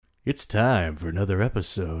It's time for another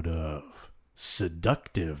episode of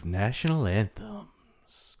Seductive National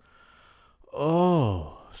Anthems.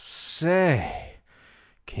 Oh, say,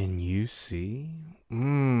 can you see?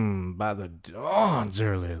 By the dawn's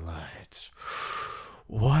early light,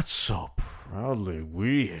 what so proudly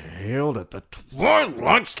we hailed at the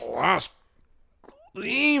twilight's last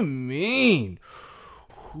gleaming,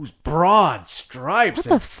 whose broad stripes What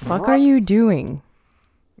the fuck are you doing?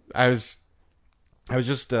 I was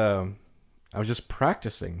just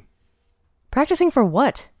practicing. Practicing for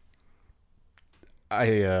what?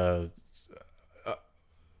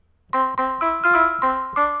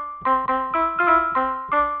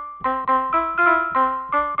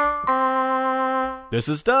 This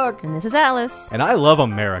is Doug. And this is Alice. And I love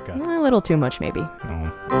America. A little too much, maybe.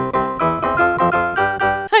 Oh.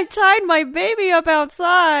 I tied my baby up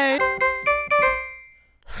outside.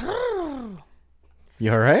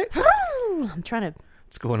 You alright? I'm trying to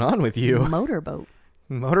What's going on with you? motorboat.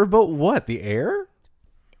 Motorboat what? The air?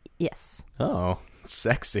 Yes. Oh,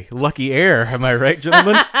 sexy. Lucky air. Am I right,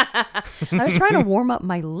 gentlemen? I was trying to warm up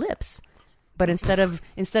my lips, but instead of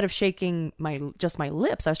shaking just my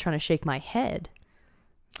lips, I was trying to shake my head.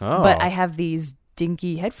 Oh. But I have these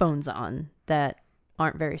dinky headphones on that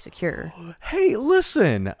aren't very secure. Hey,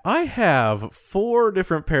 listen. I have 4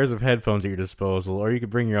 different pairs of headphones at your disposal, or you could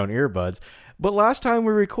bring your own earbuds. But last time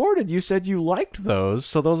we recorded, you said you liked those,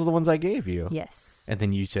 so those are the ones I gave you. Yes. And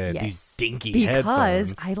then you said Yes. these dinky Because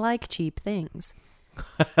headphones. I like cheap things.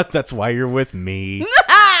 That's why you're with me.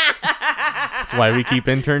 That's why we keep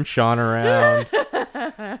intern Sean around.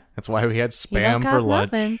 That's why we had You don't spam for cost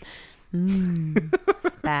lunch. nothing.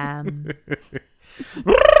 Spam.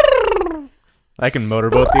 I can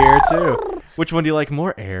motorboat the air too. Which one do you like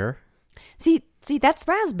more, air? See, that's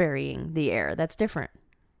raspberrying the air. That's different.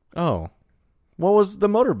 Oh. What was the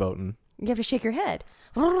motorboating? You have to shake your head.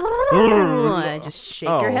 Just shake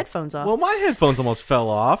Oh. your headphones off. Well, my headphones almost fell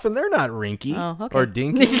off, and they're not rinky. Oh, okay. Or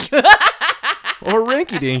dinky. Or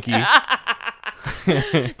rinky dinky.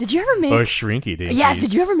 Did you ever make? Or shrinky dinky. Yes.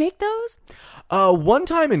 Did you ever make those? One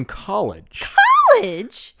time in college.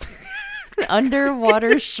 College.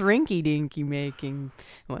 Underwater shrinky dinky making.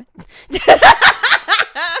 What?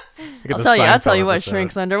 I'll tell you what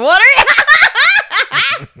shrinks underwater.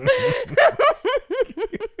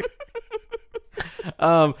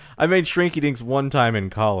 I made shrinky dinks one time in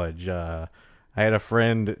college. I had a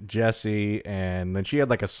friend, Jessie, and then she had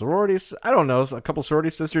like a a couple sorority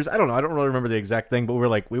sisters. I don't know. I don't really remember the exact thing, but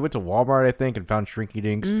we went to Walmart, I think, and found shrinky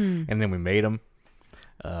dinks, and then we made them.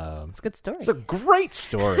 It's a good story. It's a great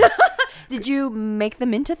story. Did you make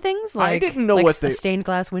them into things like I didn't know like what a stained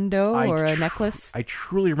glass window or a necklace? I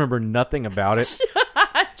truly remember nothing about it.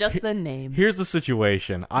 Just the name. Here's the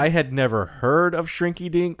situation. I had never heard of shrinky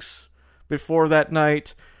dinks before that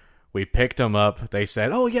night. We picked them up. They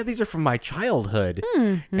said, "Oh yeah, these are from my childhood."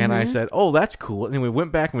 And I said, "Oh, that's cool." And then we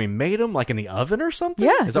went back and we made them like in the oven or something.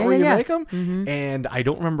 Yeah, Is that yeah, where you yeah. make them? And I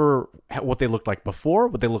don't remember what they looked like before,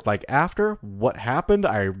 what they looked like after, what happened.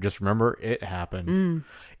 I just remember it happened.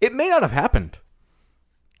 It may not have happened,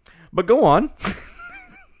 but go on.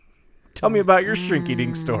 Tell me about your shrinky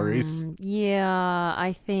dink stories. Yeah,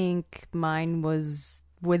 I think mine was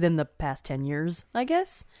within the past 10 years, I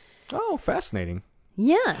guess. Oh, fascinating.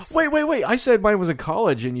 Yes. Wait. I said mine was in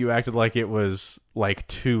college, and you acted like it was like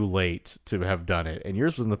too late to have done it. And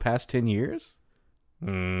yours was in the past 10 years?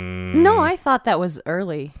 No, I thought that was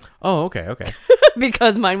early Oh, okay.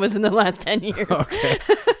 because mine was in the last 10 years. Okay.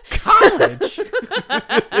 College?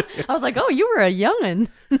 I was like, oh, you were a young'un.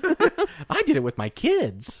 I did it with my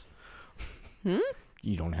kids.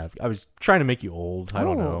 You don't have... I was trying to make you old. I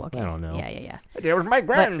don't know. Okay. I don't know. Yeah. I did it with my But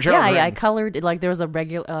grandchildren. yeah, I colored it. Like there was a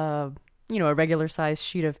regular, a regular size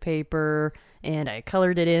sheet of paper, and I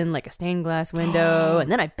colored it in like a stained glass window,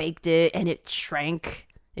 and then I baked it, and it shrank.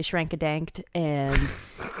 It shrank-a-danked, and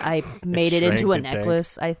I made it into a shrank-a-danked.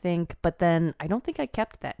 necklace, I think. But then I don't think I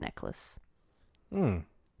kept that necklace.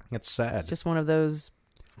 That's sad. It's just one of those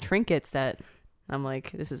trinkets that I'm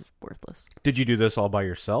like, this is worthless. Did you do this all by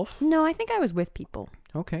yourself? No, I think I was with people.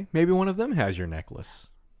 Okay. Maybe one of them has your necklace.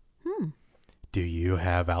 Do you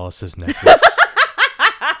have Alice's necklace?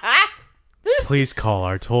 Please call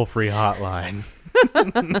our toll-free hotline.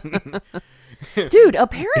 Dude, If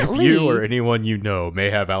apparently... you or anyone you know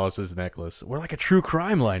may have Alice's necklace, we're like a true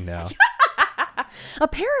crime line now.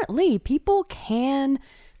 Apparently, people can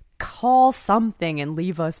call something and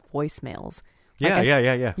leave us voicemails. Like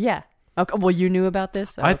Yeah. Yeah. Okay. Well, you knew about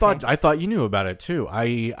this? I Okay. thought you knew about it too.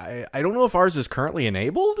 I don't know if ours is currently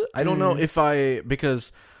enabled. I don't know if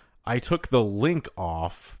because I took the link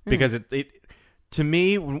off because it To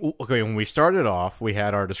me, when we started off, we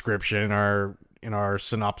had our description, our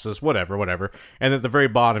synopsis, whatever, and at the very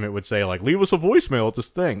bottom it would say like, "Leave us a voicemail at this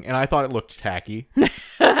thing," and I thought it looked tacky.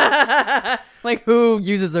 Like, who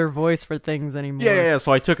uses their voice for things anymore? Yeah.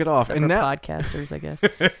 So I took it off, Except and for now podcasters, I guess.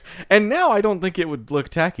 and now I don't think it would look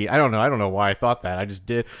tacky. I don't know why I thought that. I just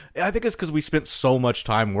did. I think it's because we spent so much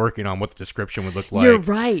time working on what the description would look like. You're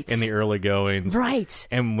right. In the early goings, Right.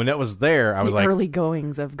 And when it was there, I was The like, early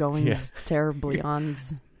goings of goings terribly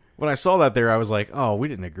ons. when I saw that there, I was like, oh, we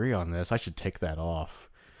didn't agree on this. I should take that off.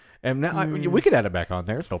 And now we could add it back on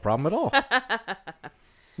there. It's no problem at all.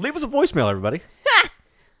 Leave us a voicemail, everybody.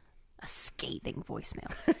 A scathing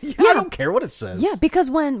voicemail. I don't care what it says. Yeah, because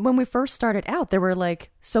when we first started out, there were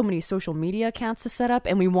like so many social media accounts to set up,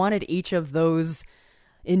 and we wanted each of those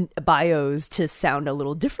in bios to sound a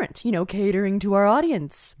little different, catering to our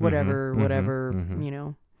audience, whatever,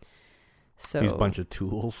 So These bunch of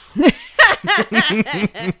tools.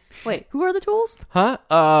 Wait, who are the tools? Huh?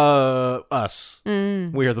 Us.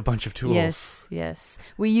 We are the bunch of tools. Yes.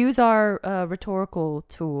 We use our rhetorical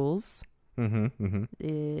tools. I'm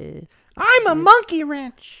a monkey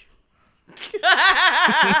wrench.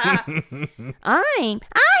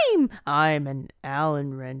 I'm an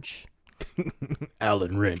Allen wrench.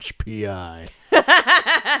 Allen Wrench, P.I.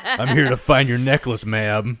 I'm here to find your necklace,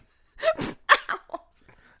 ma'am.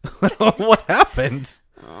 What happened?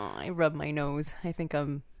 Oh, I rubbed my nose. I think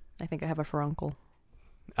I have a furuncle.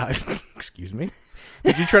 Excuse me?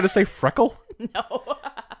 Did you try to say freckle? No.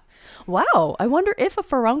 Wow, I wonder if a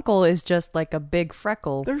furuncle is just like a big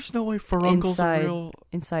freckle. There's no way furuncle's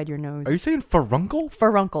inside your nose. Are you saying furuncle?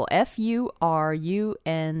 Furuncle.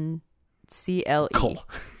 Furuncle.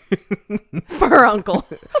 Furuncle.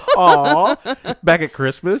 Aw. Back at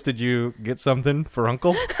Christmas, did you get something for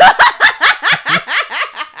Uncle?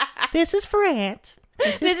 This is for Aunt.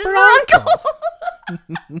 This is for Uncle.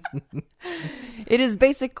 It is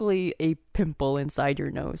basically a pimple inside your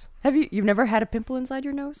nose. You've never had a pimple inside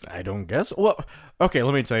your nose? I don't guess. Well, okay,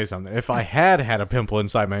 let me tell you something. If I had a pimple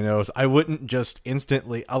inside my nose, I wouldn't just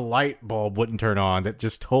instantly, a light bulb wouldn't turn on that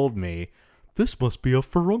just told me, this must be a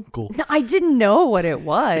furuncle. No, I didn't know what it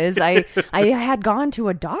was. I had gone to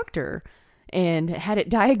a doctor and had it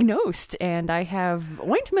diagnosed, and I have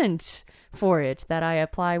ointment for it that I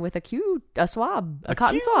apply with a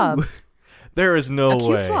cotton swab. There is no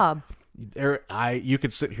way. A Q swab. You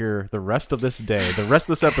could sit here the rest of this day, the rest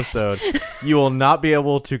of this episode, you will not be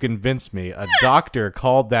able to convince me a doctor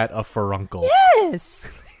called that a furuncle.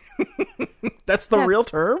 Yes. That's the real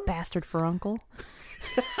term? Bastard furuncle.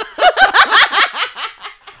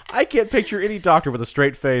 I can't picture any doctor with a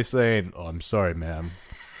straight face saying, "Oh, I'm sorry, ma'am.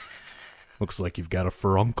 Looks like you've got a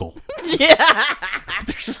furuncle." Yeah.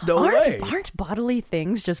 There's just no way. Aren't bodily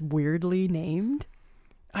things just weirdly named?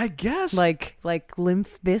 I guess. Like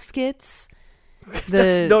lymph biscuits.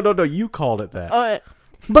 No. You called it that.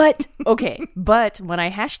 But when I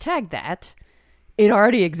hashtag that, it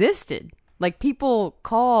already existed. Like, people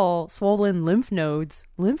call swollen lymph nodes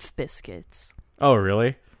lymph biscuits. Oh,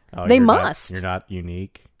 really? Oh, they must. You're not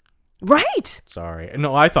unique. Right. Sorry.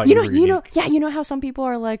 No, I thought you were unique. You know how some people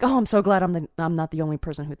are like, "Oh, I'm so glad I'm not the only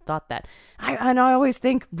person who thought that." I always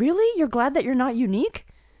think, really? You're glad that you're not unique?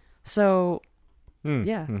 So,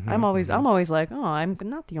 I'm always like, "Oh, I'm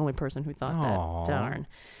not the only person who thought that." Darn.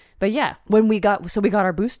 But yeah, when we got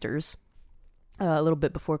our boosters a little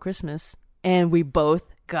bit before Christmas, and we both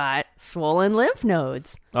got swollen lymph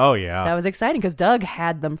nodes. Oh yeah. That was exciting because Doug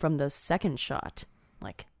had them from the second shot.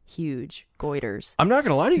 Like, huge goiters. I'm not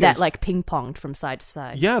gonna lie to you guys. That like ping ponged from side to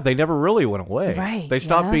side. Yeah, they never really went away. Right. They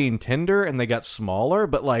stopped being tender and they got smaller,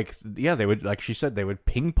 but they would, like she said, they would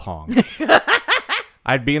ping pong.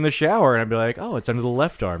 I'd be in the shower and I'd be like, "Oh, it's under the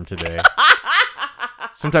left arm today."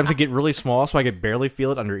 Sometimes it'd get really small, so I could barely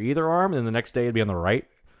feel it under either arm, and then the next day it'd be on the right.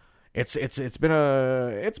 It's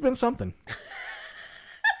been something.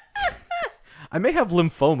 I may have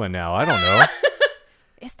lymphoma now. I don't know.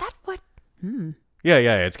 Is that what? Yeah,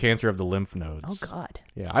 it's cancer of the lymph nodes. Oh, God.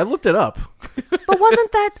 Yeah, I looked it up. But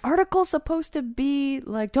wasn't that article supposed to be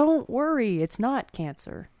like, "Don't worry, it's not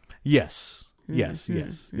cancer"? Yes. Yeah,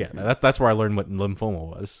 that's where I learned what lymphoma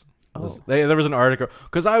was. There was an article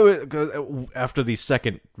because after the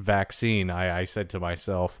second vaccine, I said to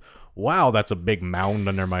myself, "Wow, that's a big mound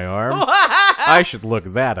under my arm. I should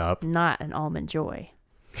look that up." Not an Almond Joy.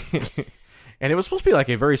 And it was supposed to be like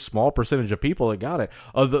a very small percentage of people that got it.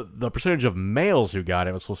 The percentage of males who got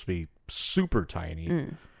it was supposed to be super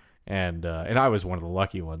tiny. And I was one of the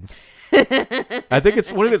lucky ones. I think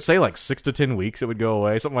what did it say? Like 6 to 10 weeks it would go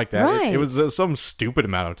away, something like that. Right. It was some stupid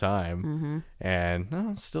amount of time. And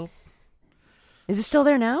no, it's still. Is it still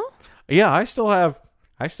there now? Yeah, I still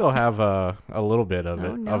have a little bit of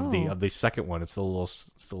Oh, it no. of the second one. It's a little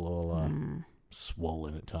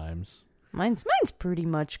swollen at times. Mine's pretty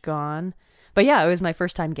much gone. But yeah, it was my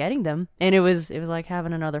first time getting them, and it was like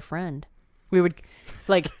having another friend. We would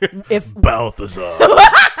like if Balthazar.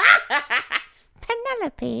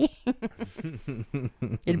 Penelope.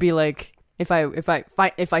 It'd be like if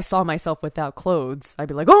I saw myself without clothes, I'd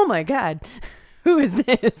be like, "Oh my god, who is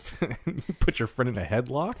this?" You put your friend in a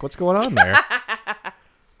headlock? What's going on there?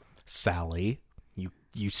 Sally,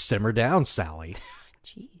 you simmer down, Sally.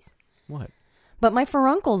 Jeez. What? But my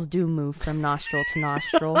furuncles do move from nostril to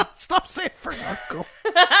nostril. Stop saying furuncle.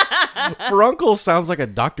 Furuncle sounds like a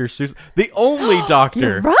Dr. Seuss. The only doctor,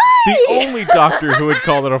 You're right! the only doctor who would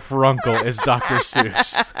call it a furuncle is Dr.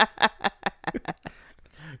 Seuss.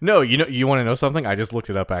 No, you want to know something? I just looked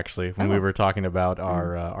it up actually when we were talking about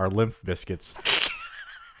our lymph biscuits.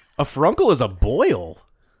 A furuncle is a boil.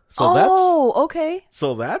 So Okay.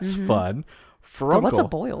 that's fun. Furuncle. So what's a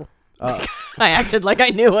boil? I acted like I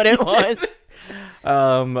knew what it was.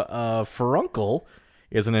 Furuncle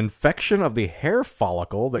is an infection of the hair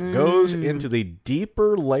follicle that goes into the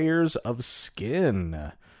deeper layers of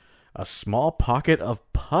skin. A small pocket of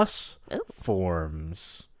pus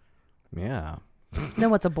forms. Yeah. No,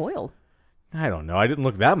 what's a boil? I don't know. I didn't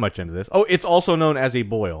look that much into this. Oh, it's also known as a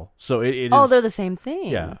boil. So it is. Oh, they're the same thing.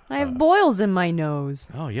 Yeah, I have boils in my nose.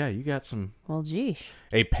 Oh, yeah. You got some. Well, geesh.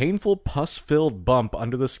 A painful pus-filled bump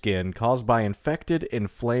under the skin caused by infected,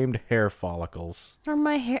 inflamed hair follicles. Or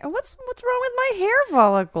my hair. What's wrong with my hair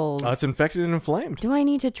follicles? It's infected and inflamed. Do I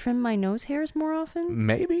need to trim my nose hairs more often?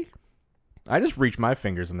 Maybe. I just reach my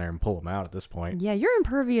fingers in there and pull them out at this point. Yeah, you're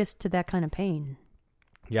impervious to that kind of pain.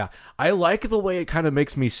 Yeah. I like the way it kind of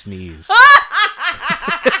makes me sneeze.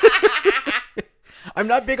 I'm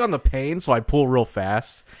not big on the pain, so I pull real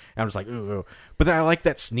fast. And I'm just like, ooh. But then I like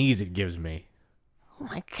that sneeze it gives me. Oh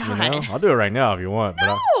my You god. know? I'll do it right now if you want.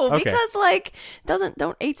 No, okay. because like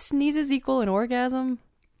don't 8 sneezes equal an orgasm?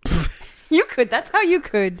 You could. That's how you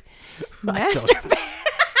could masturbate.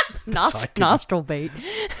 Nostril bait.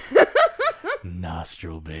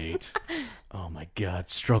 Nostril bait. Oh my god,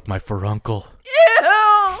 stroke my furuncle.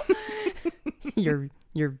 Ew.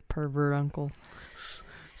 your pervert uncle.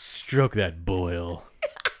 Stroke that boil.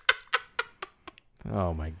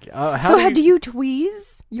 Oh my god. So do you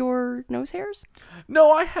tweeze your nose hairs?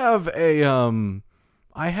 No, I have a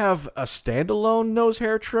standalone nose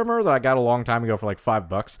hair trimmer that I got a long time ago for like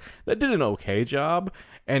 $5 that did an okay job.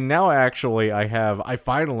 And now I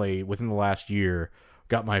finally within the last year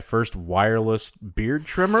got my first wireless beard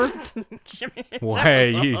trimmer. Well,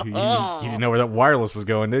 hey, you didn't know where that wireless was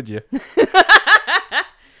going, did you?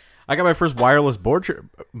 I got my first wireless beard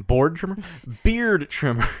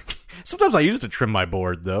trimmer. Sometimes I use it to trim my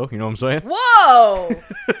board, though. You know what I'm saying? Whoa!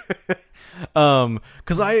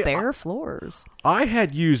 Because Bare floors. I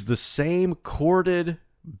had used the same corded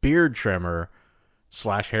beard trimmer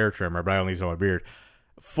 / hair trimmer, but I only use it on my beard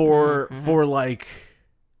for like,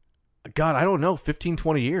 God, I don't know, 15,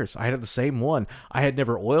 20 years. I had the same one. I had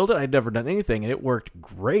never oiled it. I'd never done anything, and it worked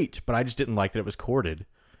great, but I just didn't like that it was corded.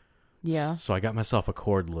 Yeah. So I got myself a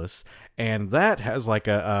cordless, and that has like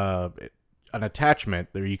an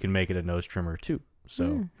attachment that you can make it a nose trimmer too.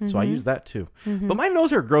 So I use that too. But my nose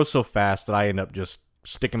hair grows so fast that I end up just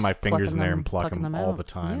sticking my fingers in there and plucking them all out. the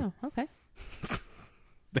time. Yeah, okay.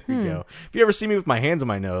 There you go. If you ever see me with my hands in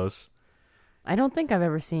my nose, I don't think I've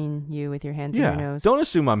ever seen you with your hands in your nose. don't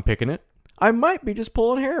assume I'm picking it. I might be just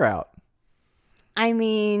pulling hair out. I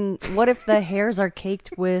mean, what if the hairs are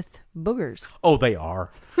caked with boogers? Oh, they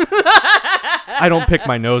are. I don't pick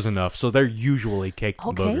my nose enough, so they're usually caked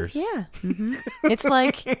in boogers. Yeah. It's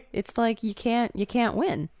like you can't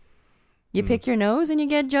win. You pick your nose and you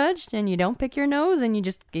get judged, and you don't pick your nose and you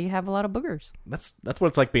have a lot of boogers. That's what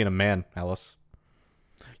it's like being a man, Alice.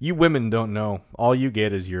 You women don't know. All you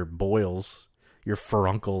get is your boils, your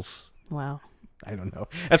furuncles. Wow. I don't know.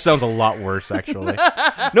 That sounds a lot worse, actually.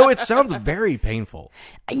 No, it sounds very painful.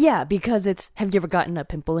 Yeah, because have you ever gotten a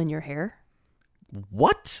pimple in your hair?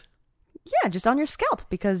 What? Yeah, just on your scalp,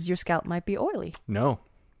 because your scalp might be oily. No.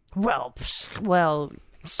 Well,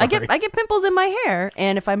 Sorry. I get pimples in my hair,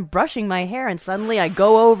 and if I'm brushing my hair and suddenly I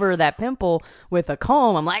go over that pimple with a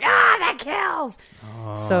comb, I'm like, that kills.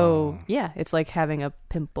 Oh. So, yeah, it's like having a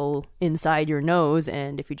pimple inside your nose,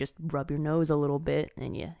 and if you just rub your nose a little bit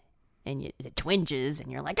and it twinges,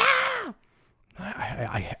 and you're like, ah!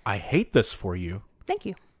 I hate this for you. Thank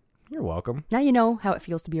you. You're welcome. Now you know how it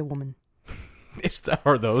feels to be a woman.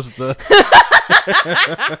 Are those the...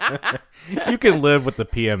 You can live with the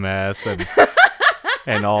PMS and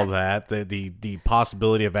and all that. The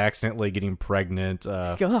possibility of accidentally getting pregnant.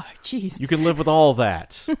 God, jeez. You can live with all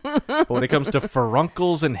that. But when it comes to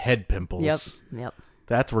furuncles and head pimples, Yep.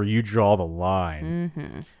 that's where you draw the line.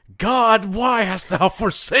 Mm-hmm. God, why hast thou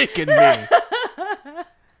forsaken me?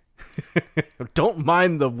 Don't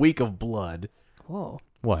mind the week of blood. Whoa.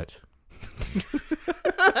 What?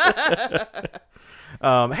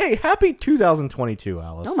 Hey, happy 2022,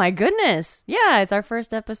 Alice. Oh my goodness. Yeah, it's our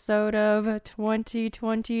first episode of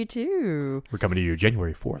 2022. We're coming to you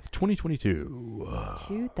January 4th, 2022.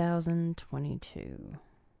 2022.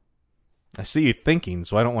 I see you thinking,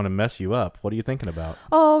 so I don't want to mess you up. What are you thinking about?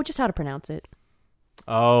 Oh, just how to pronounce it.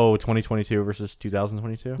 Oh, 2022 versus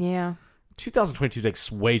 2022? Yeah. 2022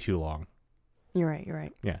 takes way too long. You're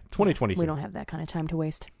right. Yeah, 2022. We don't have that kind of time to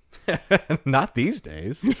waste. Not these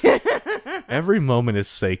days. Every moment is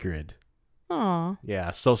sacred. Aw.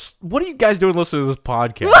 Yeah, so what are you guys doing listening to this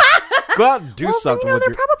podcast? Go out and do something with they're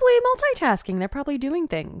your... probably multitasking. They're probably doing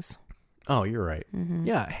things. Oh, you're right. Mm-hmm.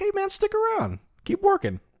 Yeah, hey man, stick around. Keep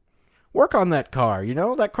working. Work on that car. You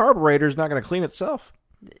know, that carburetor's not going to clean itself.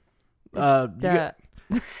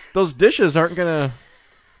 Those dishes aren't going to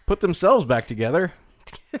put themselves back together.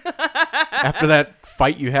 After that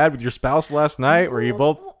fight you had with your spouse last night where you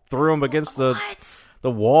both threw them against the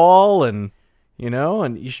wall and, you know,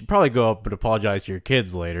 and you should probably go up and apologize to your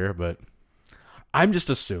kids later, but I'm just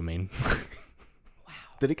assuming. Wow.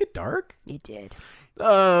 Did it get dark? It did.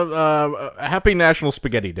 Happy National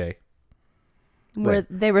Spaghetti Day. Where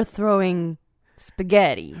they were throwing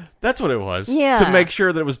spaghetti. That's what it was. Yeah. To make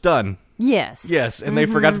sure that it was done. Yes. Yes, and they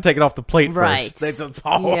forgot to take it off the plate Right. first. They just,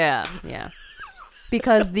 oh. Yeah.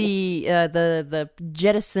 Because the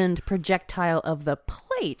jettisoned projectile of the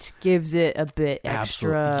plate gives it a bit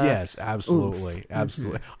extra. Yes, absolutely.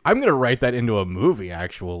 Absolutely. I'm going to write that into a movie,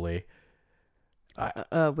 actually.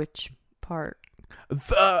 Which part?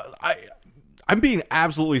 I'm being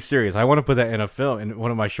absolutely serious. I want to put that in a film, in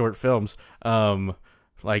one of my short films,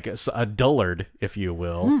 like a dullard, if you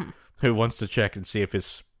will, who wants to check and see if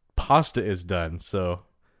his pasta is done. So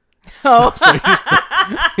he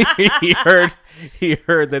heard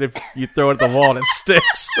that if you throw it at the wall and it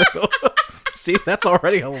sticks. See, that's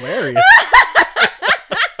already hilarious.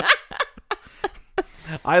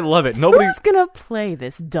 I love it. Who's gonna play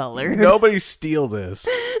this dullard? Nobody steal this.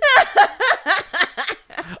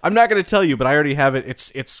 I'm not going to tell you, but I already have it.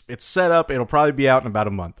 It's set up. It'll probably be out in about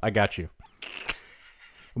a month. I got you.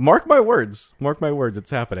 Mark my words. Mark my words. It's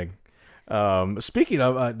happening. Speaking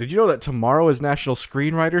of, did you know that tomorrow is National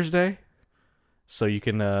Screenwriters Day? So you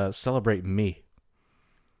can celebrate me.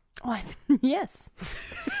 Oh, yes.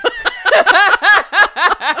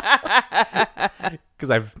 Because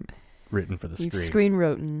I've written for the screen. You've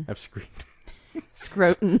screen-wroten. I've screened.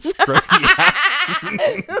 Scroten.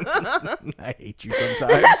 I hate you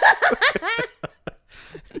sometimes.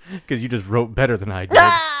 Because you just wrote better than I did.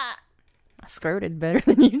 I scroted better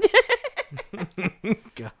than you did.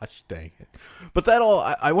 Gosh dang it. But that all,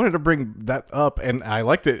 I wanted to bring that up, and I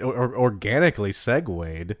liked it organically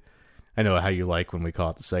segued. I know how you like when we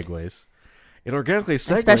call it the segues. It organically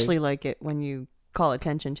segued. I especially like it when you call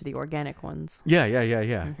attention to the organic ones. Yeah.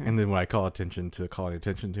 And then when I call attention to calling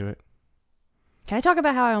attention to it. Can I talk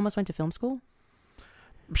about how I almost went to film school?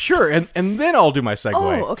 Sure, and then I'll do my segue.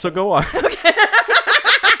 Oh, okay. So go on. Okay.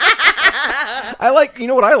 I like, you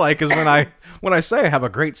know what I like is when I say I have a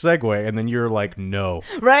great segue, and then you're like, no.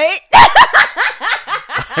 Right?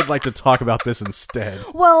 I'd like to talk about this instead.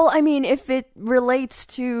 Well, I mean, if it relates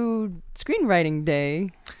to Screenwriting Day.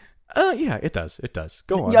 Yeah, it does. It does.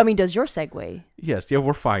 Go on. I mean, does your segue? Yes, yeah,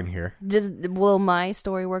 we're fine here. Will my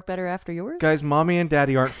story work better after yours? Guys, mommy and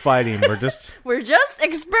daddy aren't fighting. We're just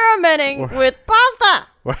experimenting with pasta.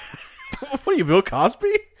 What are you, Bill Cosby?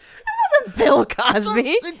 It wasn't Bill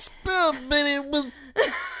Cosby. Experimenting with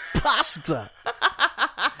pasta.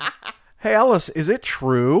 Hey, Alice, is it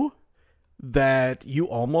true that you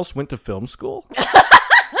almost went to film school?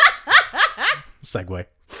 Segue.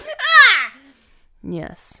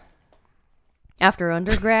 Yes. After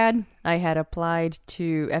undergrad, I had applied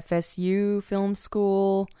to FSU Film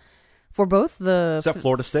School for both the... Is that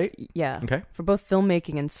Florida State? Yeah. Okay. For both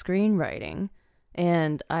filmmaking and screenwriting.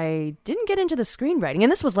 And I didn't get into the screenwriting.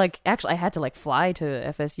 And this was like, actually, I had to like fly to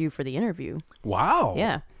FSU for the interview. Wow.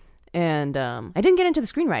 Yeah. And I didn't get into the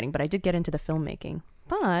screenwriting, but I did get into the filmmaking.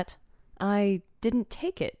 But I didn't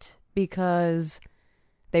take it because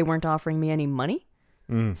they weren't offering me any money.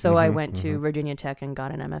 So I went to Virginia Tech and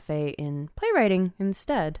got an MFA in playwriting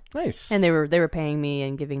instead. Nice. And they were paying me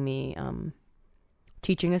and giving me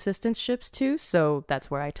teaching assistantships too. So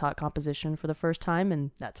that's where I taught composition for the first time,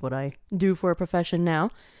 and that's what I do for a profession now.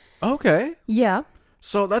 Okay. Yeah.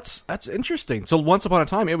 So that's interesting. So once upon a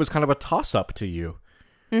time, it was kind of a toss-up to you.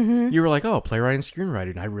 Mm-hmm. You were like, oh, playwriting,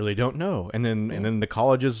 screenwriting, I really don't know. And then the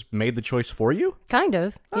colleges made the choice for you? Kind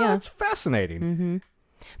of, Oh, yeah. that's fascinating. Mm-hmm.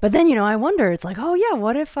 But then, I wonder, it's like, oh yeah,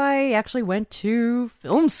 what if I actually went to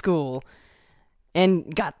film school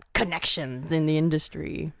and got connections in the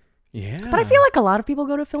industry? Yeah. But I feel like a lot of people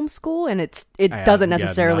go to film school and it doesn't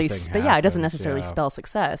necessarily nothing it doesn't happens, necessarily yeah. spell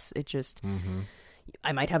success. It just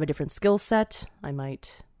I might have a different skill set. I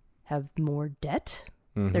might have more debt.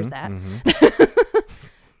 There's that.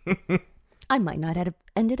 I might not have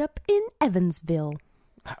ended up in Evansville.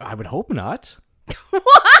 I would hope not.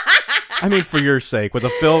 I mean, for your sake, with a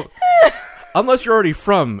film... Unless you're already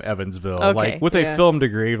from Evansville, Okay, like with a film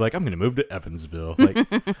degree, like I'm going to move to Evansville.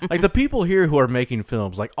 Like the people here who are making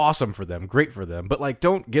films, like awesome for them, great for them, but like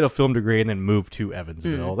don't get a film degree and then move to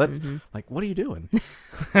Evansville. That's like, what are you doing?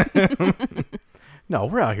 No,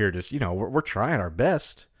 we're out here just, we're trying our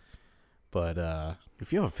best. But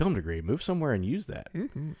if you have a film degree, move somewhere and use that.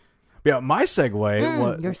 Yeah, my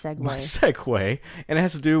segue, your segue. My segue, and it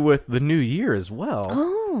has to do with the new year as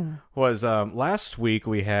well. Was last week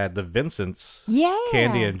we had the Vincents, Yeah.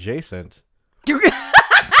 Candy and Jason.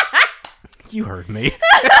 You heard me.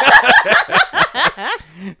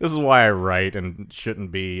 This is why I write and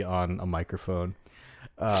shouldn't be on a microphone.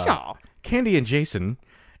 Candy and Jason,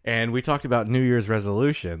 and we talked about New Year's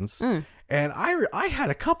resolutions. And I had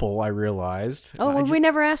a couple, I realized. Oh, well, we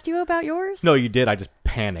never asked you about yours? No, you did. I just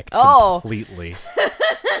panicked Oh. completely.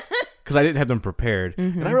 Because I didn't have them prepared.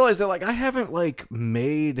 And I realized that, like, I haven't, like,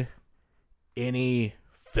 made any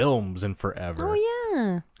films in forever. Oh,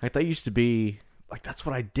 yeah. Like, that used to be... Like, that's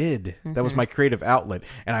what I did. That was my creative outlet.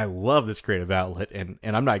 And I love this creative outlet. And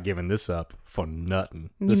I'm not giving this up for nothing.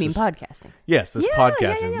 You mean podcasting? Yes, this Yeah,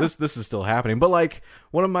 podcasting. yeah. This is still happening. But like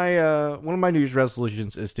one of my New Year's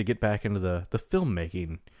resolutions is to get back into the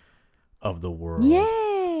filmmaking of the world.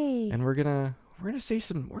 Yay! And we're gonna see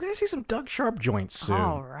some Doug Sharp joints soon.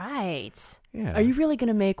 All right. Yeah. Are you really going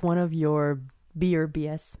to make one of your B or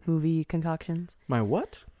BS movie concoctions? My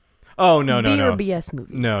what? Oh, no. B or BS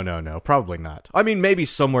movies. No. Probably not. I mean, maybe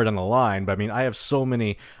somewhere down the line, but I mean, I have so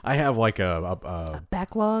many. I have like A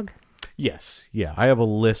backlog? Yes. Yeah. I have a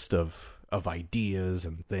list of ideas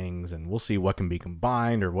and things, and we'll see what can be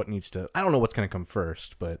combined or what needs to... I don't know what's going to come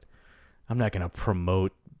first, but I'm not going to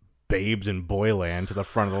promote Babes in Boyland to the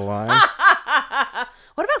front of the line.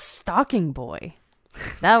 What about Stalking Boy?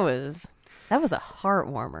 That was a heart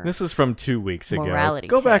warmer. This is from 2 weeks ago. Morality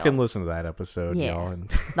Go back tale. and listen to that episode, Yeah. y'all. And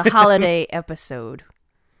The holiday episode.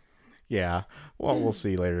 yeah. Well, we'll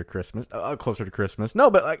see later Christmas. Closer to Christmas.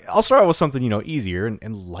 No, but like, I'll start out with something, easier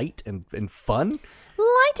and light and fun.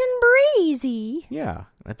 Light and breezy. Yeah.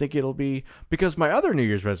 I think it'll be... Because my other New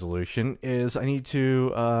Year's resolution is I need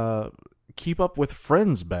to keep up with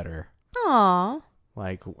friends better. Aw.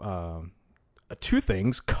 Like, two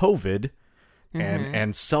things. COVID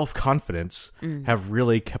and self-confidence have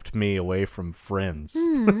really kept me away from friends.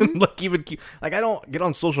 Like I don't get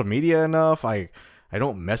on social media enough. I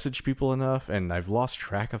don't message people enough, and I've lost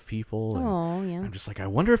track of people. And Oh, yeah. I'm just like, I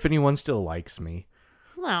wonder if anyone still likes me,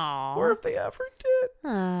 Aw. or if they ever did.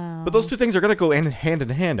 Aw. But those two things are going to go hand in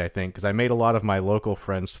hand, I think, because I made a lot of my local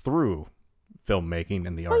friends through filmmaking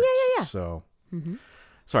and the arts. yeah. So,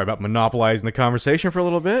 sorry about monopolizing the conversation for a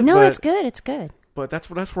little bit. No, but, it's good. It's good. But that's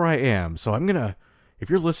where I am. So I'm gonna. If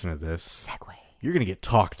you're listening to this, Segway. you're gonna get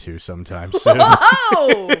talked to sometime soon.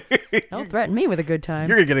 Oh! Don't threaten me with a good time.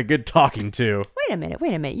 You're gonna get a good talking to. Wait a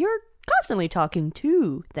minute. You're constantly talking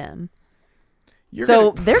to them. You're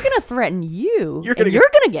So gonna, they're going to threaten you, You're gonna and get- you're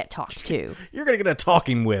going to get talked to. you're gonna get a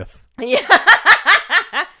talking with. Yeah.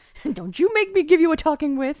 Don't you make me give you a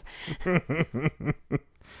talking with.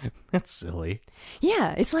 That's silly.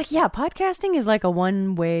 Yeah, it's like, podcasting is like a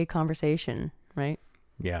one-way conversation, right?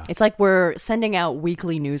 Yeah. It's like we're sending out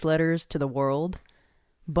weekly newsletters to the world,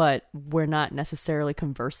 but we're not necessarily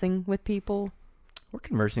conversing with people. We're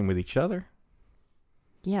conversing with each other.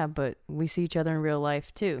 Yeah, but we see each other in real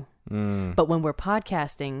life too. But when we're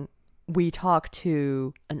podcasting, we talk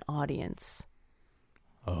to an audience.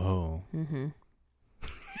 Oh.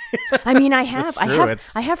 I mean, I have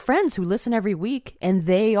That's true. I have friends who listen every week, and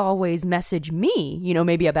they always message me,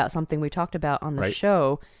 maybe about something we talked about on the Right.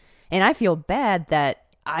 show, and I feel bad that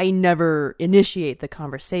I never initiate the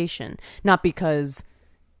conversation, not because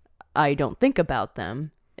I don't think about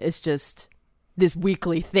them. It's just this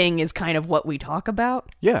weekly thing is kind of what we talk about.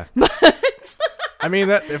 Yeah. I mean,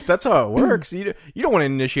 if that's how it works, you don't want to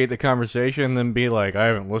initiate the conversation and then be like, I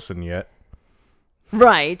haven't listened yet.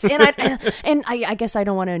 Right. And I guess I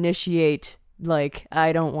don't want to initiate, like,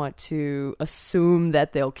 I don't want to assume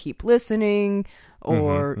that they'll keep listening,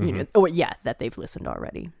 or you know, or yeah, that they've listened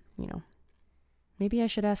already. You know, maybe I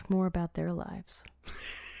should ask more about their lives.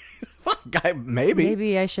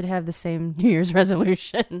 Maybe I should have the same New Year's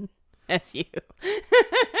resolution as you.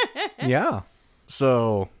 Yeah.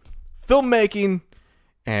 So, filmmaking,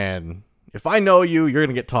 and if I know you, you're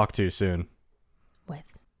gonna get talked to soon. With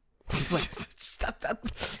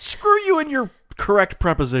Screw you and your correct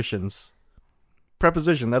prepositions.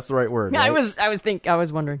 Preposition, that's the right word. Yeah, right? I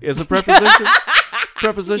was wondering. Is a preposition?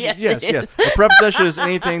 Preposition? Yes, it yes. A preposition is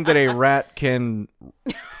anything that a rat can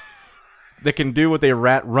that can do with a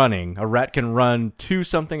rat running. A rat can run to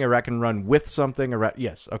something, a rat can run with something,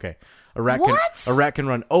 yes, okay. A rat can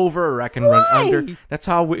run over, a rat can run under. That's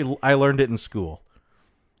how I learned it in school.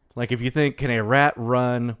 Like if you think, can a rat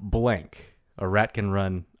run blank? A rat can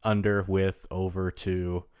run under, with, over,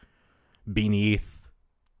 to, beneath.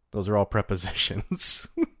 Those are all prepositions.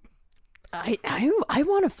 I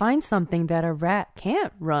want to find something that a rat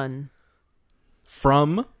can't run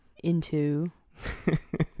From, into,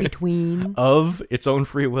 between. of its own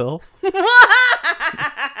free will.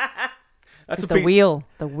 That's The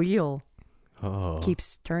wheel Oh,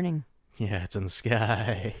 keeps turning. yeah, it's in the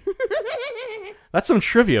sky. That's some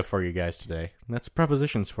trivia for you guys today. That's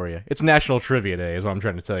prepositions for you. It's National Trivia Day, is what I'm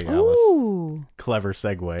trying to tell you, Alice. Ooh, Clever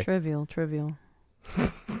segue. trivial.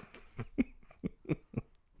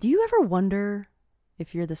 Do you ever wonder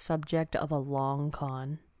if you're the subject of a long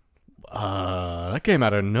con? That came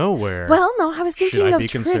out of nowhere. Well, no, I was Should thinking I of be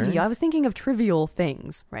trivia. concerned? I was thinking of trivial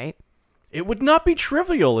things, right? It would not be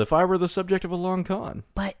trivial if I were the subject of a long con.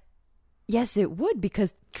 But yes, it would,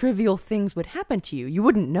 because trivial things would happen to you. You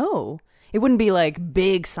wouldn't know. It wouldn't be like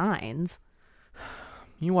big signs.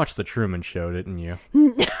 You watched The Truman Show, didn't you?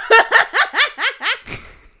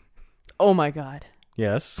 Oh my God.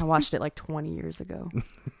 Yes. I watched it like 20 years ago.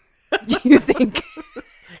 Do you think...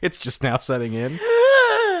 It's just now setting in.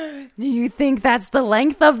 Do you think that's the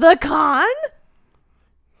length of the con?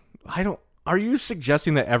 Are you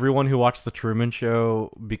suggesting that everyone who watched The Truman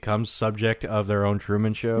Show becomes subject of their own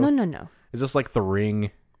Truman Show? No. Is this like The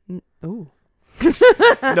Ring? Ooh.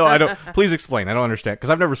 No, I don't. Please explain. I don't understand, because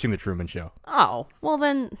I've never seen The Truman Show. Oh, well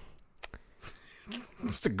then...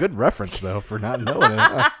 It's a good reference, though, for not knowing it.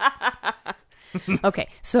 Huh? Okay,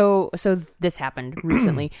 so this happened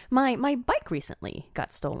recently. My bike recently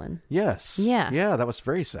got stolen. Yes. Yeah. Yeah, that was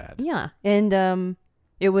very sad. Yeah, and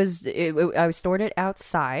I stored it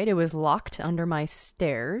outside. It was locked under my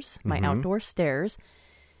stairs, my outdoor stairs,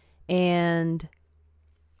 and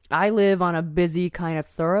I live on a busy kind of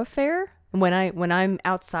thoroughfare. And when I'm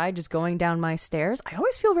outside, just going down my stairs, I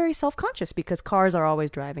always feel very self-conscious because cars are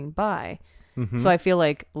always driving by. So I feel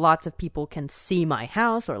like lots of people can see my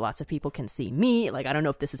house, or lots of people can see me. Like, I don't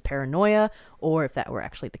know if this is paranoia or if that were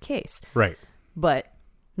actually the case. Right. But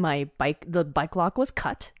the bike lock was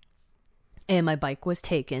cut and my bike was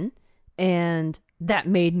taken. And that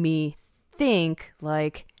made me think,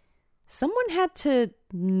 like, someone had to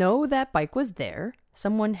know that bike was there.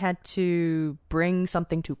 Someone had to bring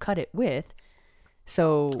something to cut it with.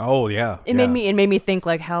 So it made me think,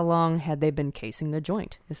 like, how long had they been casing the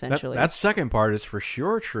joint, essentially? That second part is for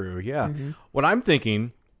sure true. Yeah. What I'm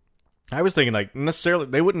thinking, I was thinking, like,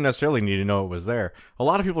 they wouldn't necessarily need to know it was there. A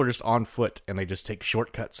lot of people are just on foot and they just take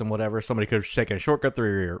shortcuts and whatever. Somebody could have taken a shortcut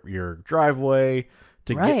through your driveway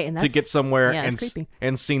to get somewhere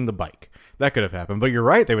and seen the bike. That could have happened. But you're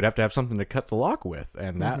right, they would have to have something to cut the lock with,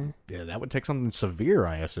 and that would take something severe,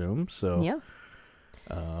 I assume. So yeah.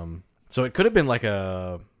 So it could have been like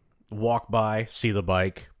a walk by, see the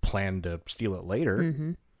bike, plan to steal it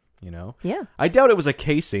later. You know? Yeah. I doubt it was a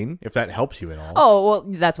casing, if that helps you at all. Oh, well,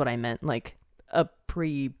 that's what I meant. Like, a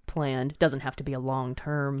pre-planned, doesn't have to be a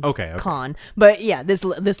long-term con. But yeah, this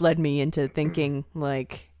led me into thinking,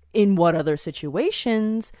 like, in what other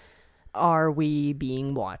situations are we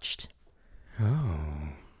being watched? Oh.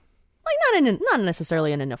 Like, not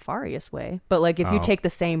necessarily in a nefarious way, but like if you take the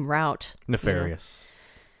same route. Nefarious.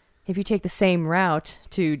 If you take the same route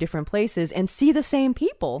to different places and see the same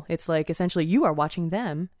people, it's like essentially you are watching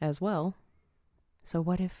them as well. So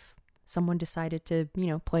what if someone decided to,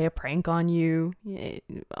 play a prank on you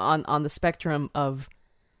on the spectrum of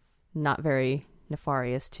not very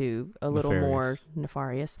nefarious to a little more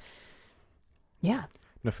nefarious? Yeah.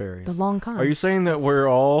 Nefarious. The long con. Are you saying that we're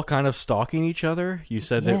all kind of stalking each other? You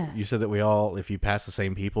said that we all, if you pass the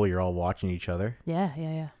same people, you're all watching each other?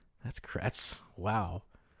 Yeah. That's wow.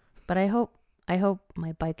 But I hope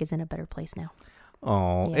my bike is in a better place now.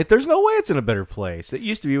 Oh, yeah. There's no way it's in a better place. It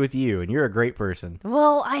used to be with you, and you're a great person.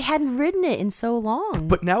 Well, I hadn't ridden it in so long.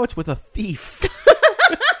 But now it's with a thief.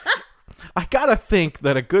 I gotta think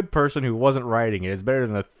that a good person who wasn't writing it is better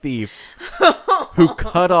than a thief who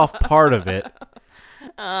cut off part of it.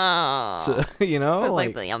 Oh, You know,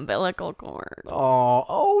 like the umbilical cord.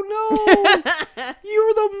 oh no, you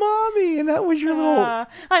were the mommy, and that was your little.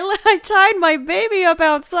 I tied my baby up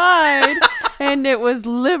outside, and it was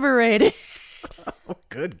liberated. Oh,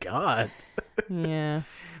 good God. Yeah.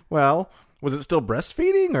 Well, was it still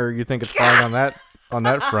breastfeeding, or you think it's fine on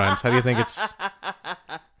that front? How do you think it's?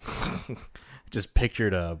 Just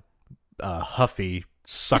pictured a Huffy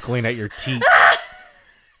suckling at your teat.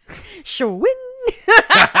 Shwin.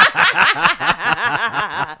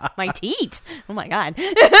 My teat. Oh my God.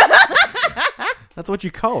 That's what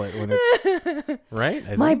you call it when it's right.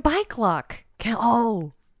 I My think. bike lock.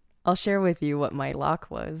 Oh, I'll share with you what my lock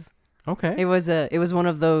was. Okay. It was one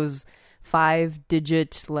of those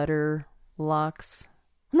 5-digit letter locks.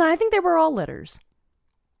 No, I think they were all letters.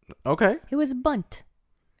 Okay. It was bunt,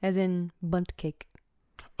 as in bunt cake.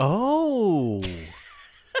 Oh.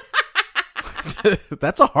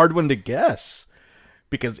 That's a hard one to guess.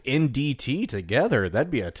 Because NDT together,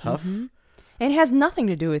 that'd be a tough. And it has nothing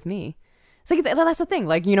to do with me. It's like that's the thing.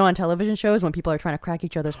 Like, on television shows when people are trying to crack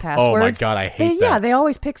each other's passwords. Oh my God, I hate that. Yeah, they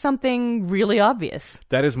always pick something really obvious.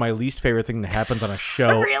 That is my least favorite thing that happens on a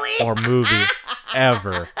show or movie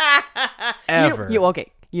ever. Ever.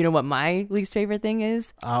 Okay. You know what my least favorite thing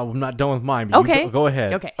is? I'm not done with mine. But Okay. Go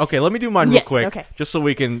ahead. Okay. Okay. Let me do mine real Yes, quick. okay. Just so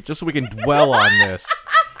we can dwell on this.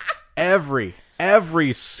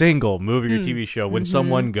 Every single movie or TV show, when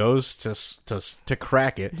someone goes to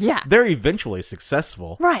crack it, Yeah. they're eventually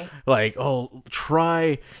successful. Right. Like,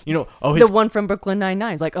 try, his The one from Brooklyn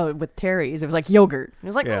Nine-Nine is like, with Terry's, it was like yogurt. It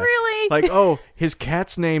was like, yeah. really? Like, his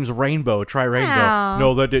cat's name's Rainbow. Try Rainbow. Ow.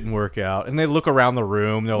 No, that didn't work out. And they look around the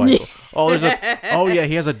room. They're like,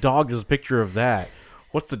 he has a dog. There's a picture of that.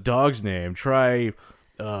 What's the dog's name? Try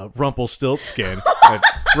Rumpelstiltskin.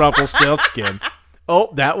 Rumpelstiltskin. Oh,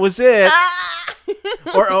 that was it.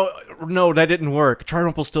 Or no, that didn't work. Try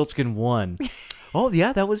Rumpelstiltskin 1. Oh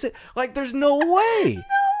yeah, that was it. Like, there's no way.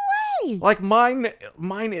 No way. Like,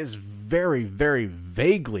 mine is very, very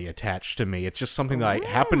vaguely attached to me. It's just something that I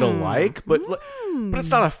happen to like, but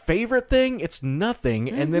it's not a favorite thing. It's nothing,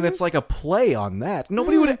 and then it's like a play on that.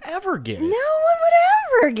 Nobody would ever get it. No one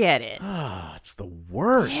would ever get it. Ah, it's the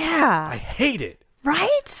worst. Yeah. I hate it.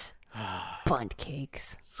 Right? Bunt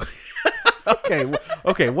cakes.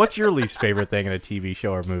 Okay. What's your least favorite thing in a TV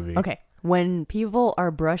show or movie? Okay. When people are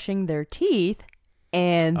brushing their teeth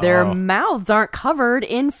and their mouths aren't covered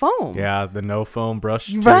in foam. Yeah, the no foam brush.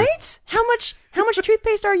 Tooth. Right? How much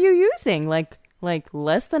toothpaste are you using? Like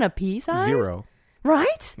less than a pea size? 0.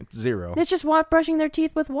 Right? It's 0. It's just brushing their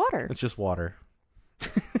teeth with water. It's just water.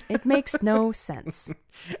 It makes no sense.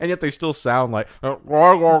 And yet they still sound like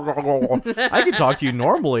I can talk to you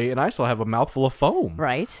normally and I still have a mouthful of foam.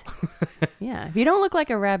 Right? Yeah. If you don't look like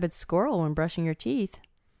a rabid squirrel when brushing your teeth,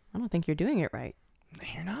 I don't think you're doing it right.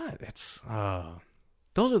 You're not. It's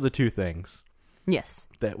those are the two things Yes.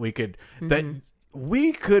 that we could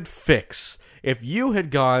fix if you had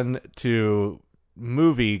gone to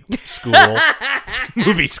movie school.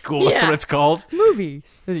 Movie school, that's what it's called.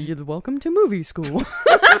 Movies. You're welcome to movie school.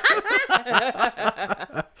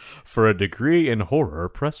 For a degree in horror,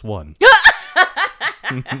 press 1.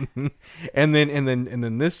 and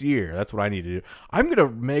then this year, that's what I need to do. I'm gonna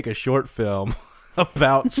make a short film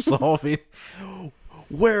about solving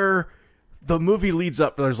where the movie leads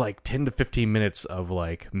up. There's like 10 to 15 minutes of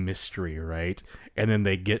like mystery, right? And then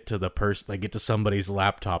they get to they get to somebody's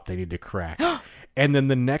laptop they need to crack. And then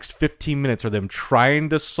the next 15 minutes are them trying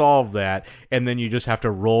to solve that, and then you just have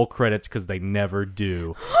to roll credits because they never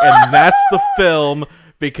do. And that's the film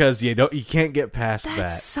because you can't get past that.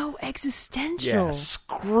 That's so existential. Yeah,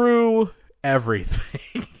 screw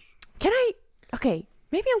everything. Okay,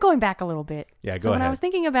 maybe I'm going back a little bit. Yeah, So go when I ahead. was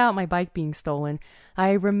thinking about my bike being stolen,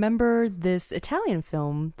 I remember this Italian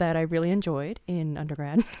film that I really enjoyed in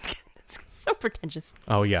undergrad. It's so pretentious.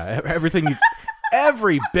 Oh yeah,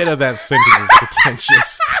 every bit of that sentence is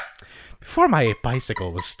pretentious. Before my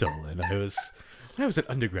bicycle was stolen, when I was an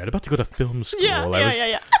undergrad, about to go to film school. I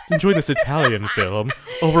was enjoying this Italian film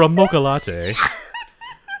over a mocha latte.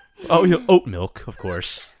 Oh, oat milk, of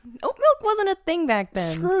course. Oat milk wasn't a thing back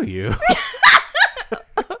then. Screw you.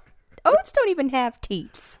 Oats don't even have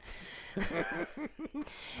teats.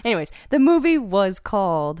 Anyways, the movie was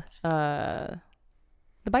called The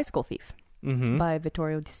Bicycle Thief by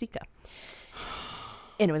Vittorio De Sica.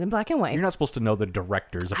 And it was in black and white. You're not supposed to know the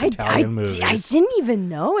directors of Italian movies. I didn't even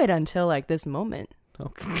know it until like this moment.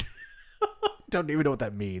 Okay. Don't even know what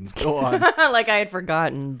that means. Go on. Like I had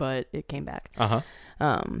forgotten, but it came back. Uh-huh.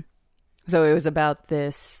 So it was about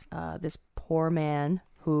this this poor man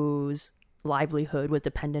whose livelihood was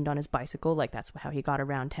dependent on his bicycle. Like, that's how he got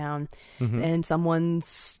around town. And someone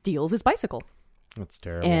steals his bicycle. That's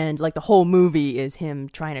terrible. And like the whole movie is him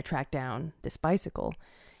trying to track down this bicycle.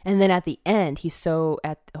 And then at the end, at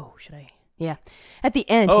the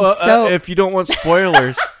end, if you don't want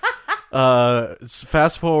spoilers,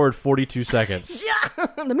 fast forward 42 seconds.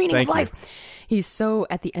 the meaning Thank of you. life. He's so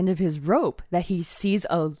at the end of his rope that he sees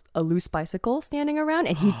a loose bicycle standing around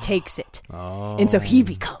and he takes it. And so he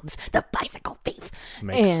becomes the bicycle thief.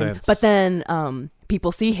 Makes sense. But then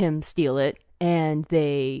people see him steal it and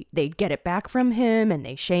they get it back from him and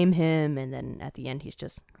they shame him. And then at the end, he's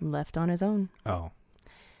just left on his own. Oh.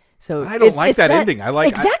 So I don't like that ending.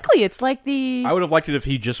 Exactly. It's like the... I would have liked it if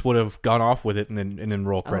he just would have gone off with it and then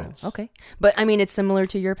roll credits. Oh, okay. But I mean, it's similar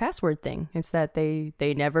to your password thing. It's that they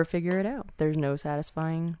never figure it out. There's no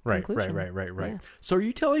satisfying conclusion. Right. Yeah. So are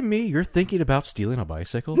you telling me you're thinking about stealing a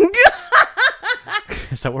bicycle?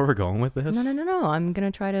 Is that where we're going with this? No. I'm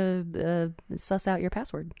going to try to suss out your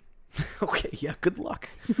password. Okay, yeah, good luck.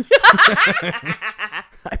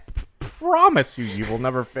 I promise you will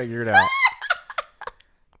never figure it out.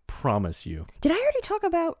 Promise you. Did I already talk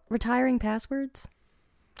about retiring passwords?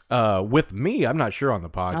 With me, I'm not sure on the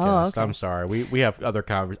podcast. Oh, okay. I'm sorry. We have other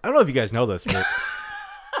conversations. I don't know if you guys know this, but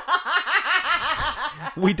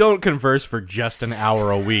we don't converse for just an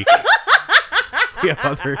hour a week. We have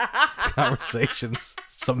other conversations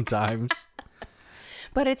sometimes.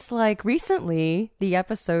 But it's like recently the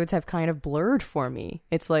episodes have kind of blurred for me.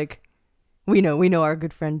 It's like we know our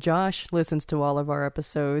good friend Josh listens to all of our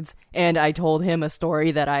episodes, and I told him a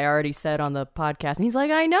story that I already said on the podcast, and he's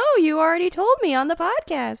like, "I know, you already told me on the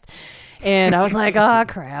podcast." And I was like, "Oh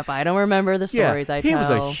crap, I don't remember the stories I tell." He was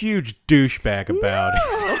a huge douchebag about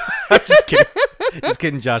it. I'm just kidding. Just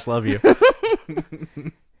kidding, Josh, love you.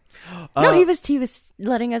 No, he was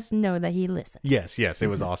letting us know that he listened. Yes, it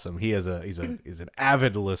was awesome. He's an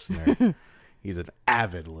avid listener. He's an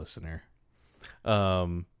avid listener.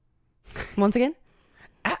 Once again,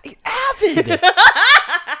 avid.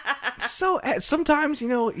 So sometimes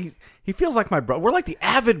he feels like my brother. We're like the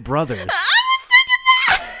Avid brothers. I was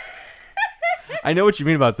thinking that. I know what you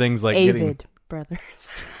mean about things like Avid brothers.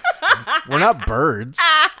 We're not birds.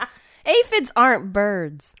 Aphids aren't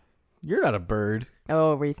birds. You're not a bird.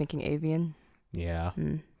 Oh, were you thinking avian? Yeah.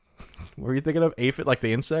 Were you thinking of aphid, like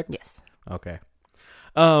the insect? Yes. Okay.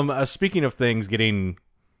 Speaking of things getting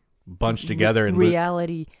bunched together and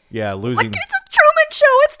reality. Losing. It's a Truman Show.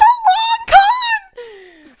 It's the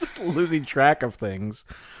long con. Losing track of things,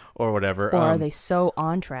 or whatever. Or are they so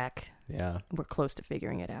on track? Yeah. We're close to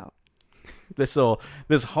figuring it out. This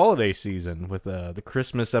holiday season with the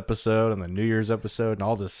Christmas episode and the New Year's episode and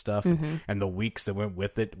all this stuff and the weeks that went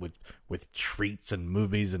with it with treats and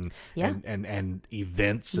movies and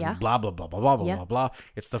events and blah blah blah blah blah blah blah blah.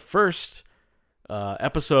 It's the first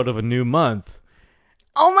episode of a new month.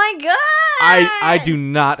 Oh my god! I do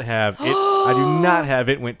not have it. I do not have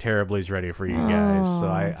It Went Terribly's ready for you guys. So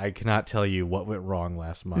I cannot tell you what went wrong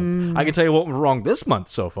last month. I can tell you what went wrong this month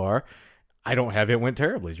so far. I don't have It Went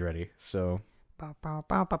Terribly's ready, so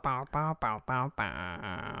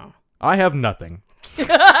I have nothing.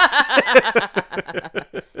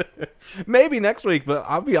 Maybe next week, but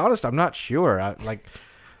I'll be honest, I'm not sure. I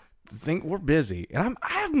think we're busy, and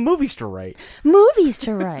I have movies to write.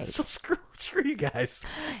 So screw you guys.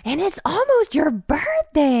 And it's almost your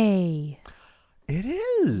birthday. It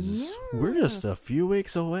is. Yes. We're just a few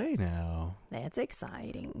weeks away now. That's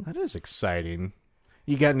exciting. That is exciting.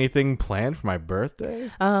 You got anything planned for my birthday?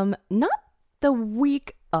 Not the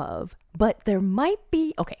week of, but there might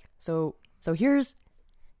be. Okay, so here's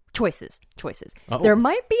choices. Uh-oh. There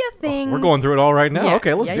might be a thing. We're going through it all right now. Yeah,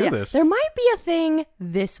 Okay, let's do this. There might be a thing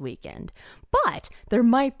this weekend, but there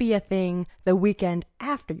might be a thing the weekend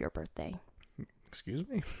after your birthday. Excuse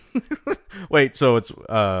me. Wait, so it's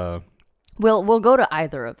We'll go to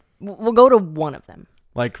either of. We'll go to one of them.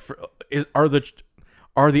 like are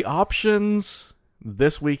the options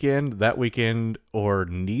this weekend, that weekend, or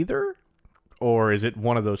neither? Or is it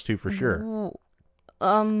one of those two for sure?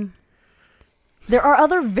 There are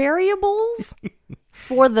other variables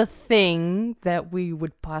for the thing that we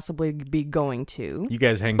would possibly be going to. You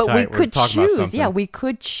guys hang But tight. we We're could talking about choose. something. Yeah, we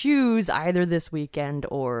could choose either this weekend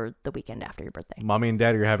or the weekend after your birthday. Mommy and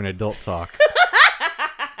Daddy are having adult talk.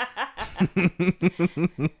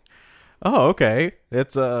 Oh, okay.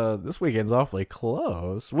 It's this weekend's awfully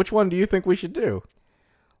close. Which one do you think we should do?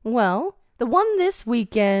 Well, the one this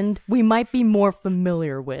weekend we might be more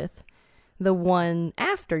familiar with. The one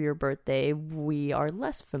after your birthday we are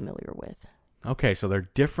less familiar with. Okay, so they're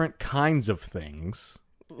different kinds of things.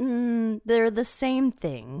 They're the same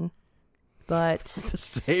thing. but The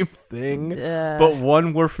same thing, but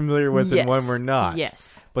one we're familiar with and one we're not.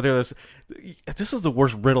 Yes. But this is the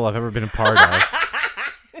worst riddle I've ever been a part of.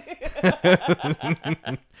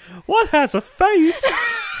 What has a face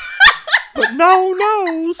but no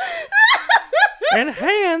nose and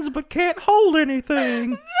hands but can't hold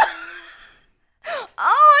anything?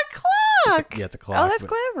 Oh, a clock. It's a clock. Oh, that's but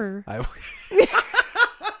clever.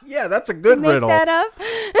 Yeah, that's a good Make riddle. that up.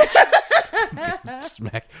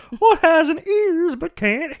 Smack. What has an ears but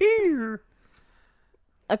can't hear?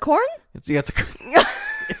 A corn? It's it's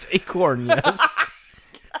a corn. Yes.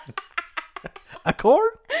 A corn?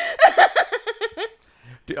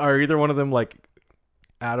 Are either one of them like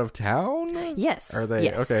out of town? Yes. Are they?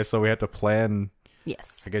 Yes. Okay, so we have to plan.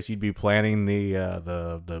 Yes. I guess you'd be planning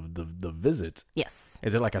the visit. Yes.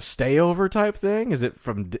 Is it like a stayover type thing? Is it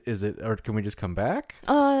or can we just come back?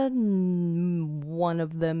 One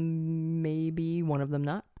of them maybe, one of them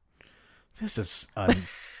not. This is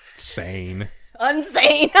insane.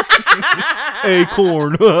 Insane.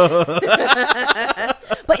 Acorn.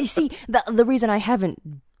 But you see, the reason I haven't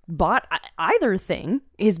bought either thing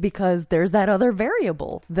is because there's that other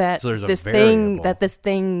variable that So there's a this variable.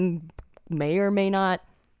 thing may or may not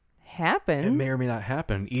happen. It may or may not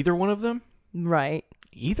happen. Either one of them? Right.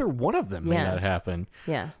 Either one of them may Yeah. not happen.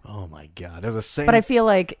 Yeah. Oh my god. They're the same. But I feel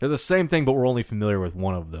like they're the same thing, but we're only familiar with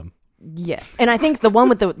one of them. yeah. And I think the one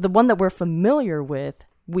with the one that we're familiar with,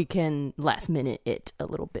 we can last minute it a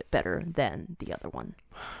little bit better than the other one.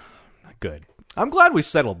 Good. I'm glad we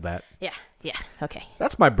settled that. Yeah. Yeah. Okay.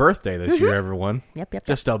 That's my birthday this year, everyone. Yep.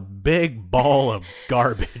 Just a big ball of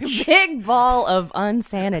garbage. Big ball of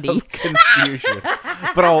insanity. Confusion.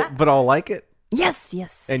 But I'll like it, Yes.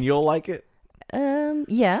 Yes. and you'll like it.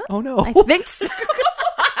 Yeah. Oh no. I think so.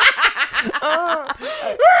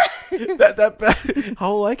 that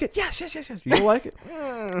I'll like it. Yes. You'll like it.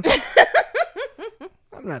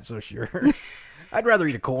 I'm not so sure. I'd rather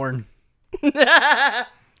eat a corn. We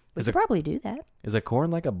could probably do that. Is a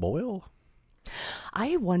corn like a boil?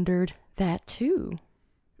 I wondered that too.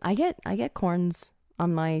 I get corns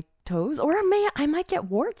on my toes, or I might get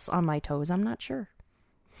warts on my toes. I'm not sure.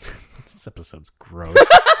 This episode's gross.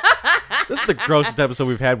 This is the grossest episode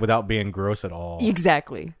we've had without being gross at all.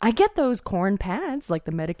 Exactly. I get those corn pads, like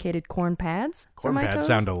the medicated corn pads. Corn for my pads toes.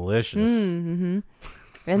 sound delicious.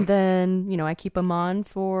 And then, I keep them on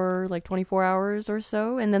for like 24 hours or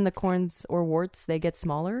so. And then the corns or warts, they get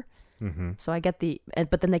smaller. Mm-hmm. So I get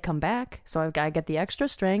but then they come back. So I get the extra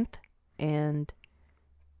strength and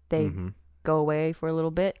they go away for a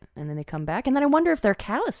little bit and then they come back. And then I wonder if they're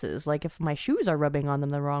calluses, like if my shoes are rubbing on them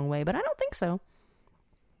the wrong way, but I don't think so.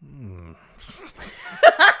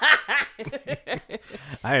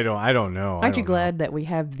 I don't know. Aren't you glad that we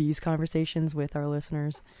have these conversations with our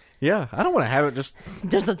listeners? Yeah, I don't want to have it just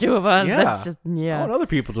The two of us. Yeah. That's just, I want other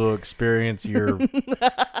people to experience your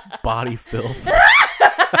body filth.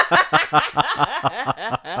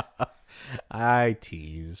 I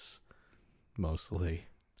tease mostly.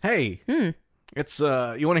 Hey, it's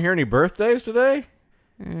you want to hear any birthdays today?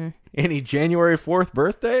 Any January 4th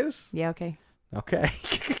birthdays? Yeah, okay. Okay,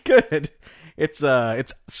 good. It's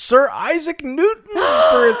Sir Isaac Newton's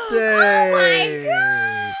birthday. Oh my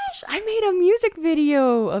gosh! I made a music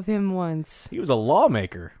video of him once. He was a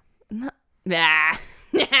lawmaker. Ah.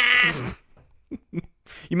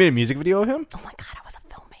 You made a music video of him? Oh my god, I was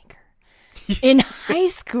a filmmaker in high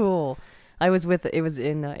school. I was it was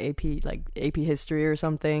in AP history or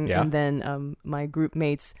something, Yeah. and then my group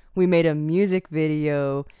mates, we made a music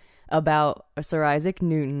video about Sir Isaac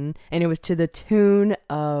Newton, and it was to the tune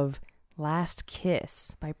of "Last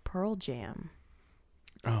Kiss" by Pearl Jam.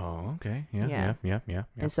 Oh, okay. Yeah.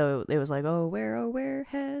 And so it was like, oh, where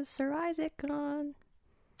has Sir Isaac gone?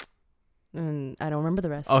 And I don't remember the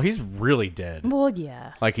rest. Oh, he's really dead. Well,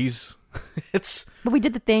 yeah. Like it's But we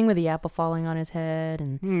did the thing with the apple falling on his head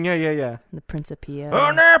and yeah. the Principia.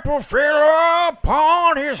 An apple fell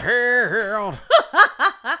upon his head.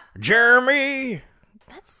 Jeremy.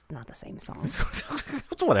 That's not the same song.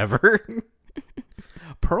 It's whatever.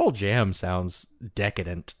 Pearl Jam sounds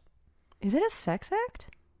decadent. Is it a sex act?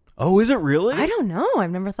 Oh, is it really? I don't know.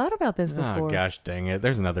 I've never thought about this before. Oh, gosh dang it.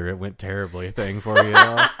 There's another "it went terribly" thing for you.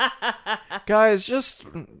 Guys, just,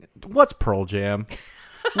 what's Pearl Jam?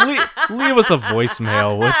 Leave us a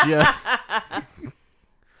voicemail, would you?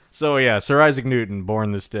 So, yeah, Sir Isaac Newton,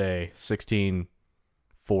 born this day,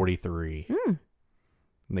 1643. In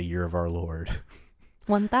the year of our Lord.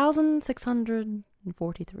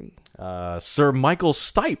 1643. Sir Michael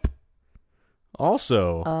Stipe,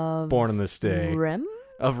 also born on this day. Rem?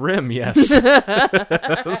 Of Rim, yes.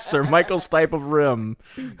 Sir Michael Stipe of Rim.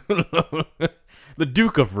 the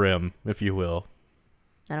Duke of Rim, if you will,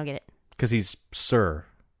 I don't get it. because he's Sir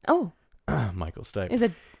Oh, Michael Stipe. is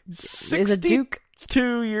a Duke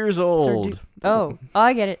 2 years Sir old. Duke? Oh,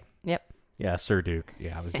 I get it. Yep. Yeah, Sir Duke.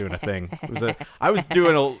 Yeah, I was doing a thing.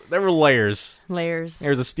 There were layers. Layers.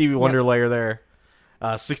 There's a Stevie Wonder layer there.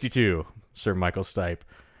 62, Sir Michael Stipe.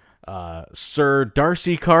 Sir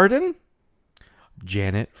Darcy Carden.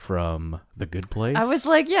 Janet from The Good Place. I was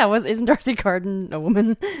like, yeah, isn't Darcy Carden a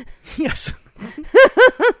woman? Yes.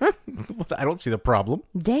 I don't see the problem.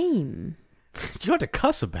 Dame. You don't have to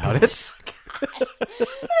cuss about it.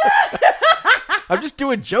 I'm just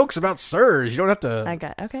doing jokes about sirs. You don't have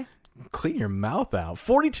to Okay. clean your mouth out.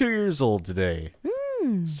 42 years old today,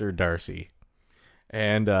 Sir Darcy.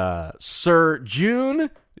 And Sir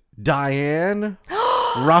June Diane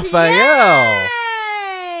Raphael.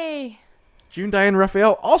 Yay! June Diane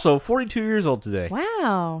Raphael, also 42 years old today.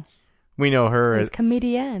 Wow. We know her Those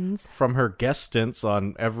comedians. from her guest stints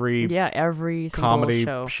on every Every single comedy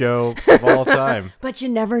show. of all time. But you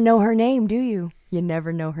never know her name, do you? You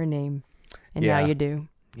never know her name. And Yeah. now you do.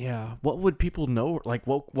 Yeah. What would people know? Like,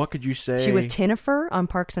 what could you say? She was Tinnifer on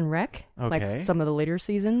Parks and Rec. Okay. Like some of the later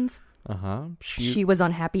seasons. Uh-huh. She was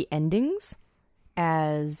on Happy Endings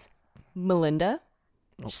as Melinda,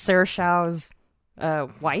 Sir Shaw's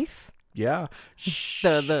wife. Yeah. She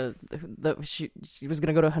was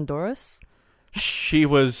gonna go to Honduras. She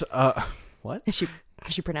was what?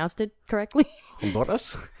 She pronounced it correctly.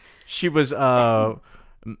 Honduras? She was what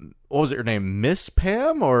was it, her name? Miss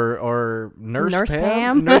Pam or Nurse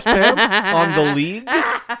Pam? Nurse Pam on The League?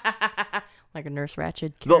 Like a Nurse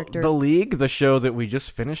Ratched character. The League, the show that we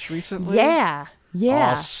just finished recently? Yeah.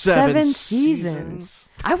 Aw, 7 seasons.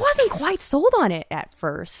 I wasn't quite sold on it at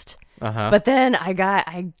first. Uh-huh. But then I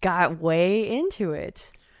got way into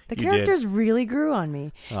it. The You did. characters really grew on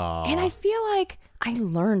me. Aw. And I feel like I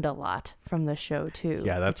learned a lot from the show too.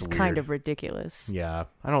 Yeah, that's it's weird. kind of ridiculous. Yeah,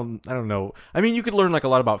 I don't know. I mean, you could learn like a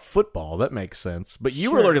lot about football. That makes sense. But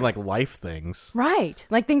you were Sure. learning like life things. Right.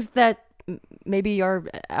 Like things that maybe are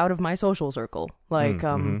out of my social circle. Like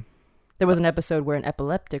there was an episode where an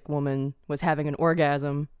epileptic woman was having an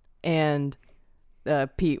orgasm and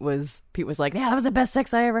Pete was like, yeah, that was the best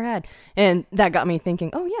sex I ever had. And that got me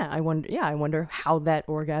thinking, oh yeah, I wonder how that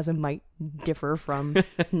orgasm might differ from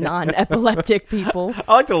non-epileptic people.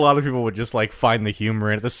 I like that a lot of people would just like find the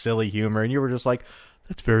humor in it, the silly humor, and you were just like,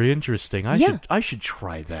 that's very interesting. I should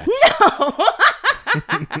try that.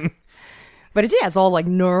 But it's all like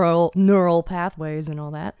neural pathways and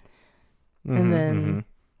all that. And then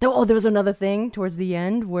there was another thing towards the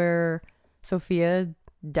end where Sophia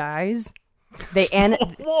dies.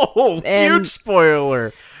 Whoa, huge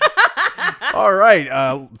spoiler. All right,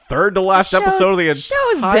 third to last episode of the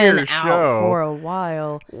show's entire been show. out for a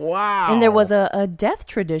while. Wow. And there was a death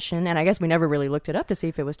tradition, and I guess we never really looked it up to see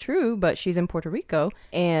if it was true, but she's in Puerto Rico,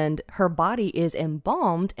 and her body is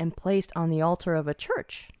embalmed and placed on the altar of a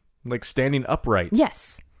church. Like standing upright.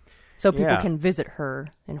 Yes. So people Yeah. can visit her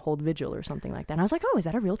and hold vigil or something like that. And I was like, oh, is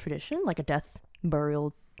that a real tradition? Like a death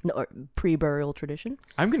burial, or pre-burial tradition?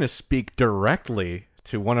 I'm going to speak directly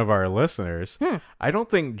to one of our listeners. I don't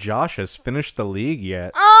think Josh has finished The League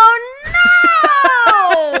yet. Oh,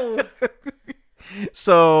 no!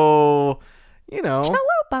 So, you know,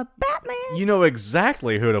 Chalupa, Batman! you know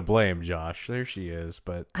exactly who to blame, Josh. There she is.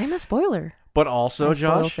 But I'm a spoiler. also, I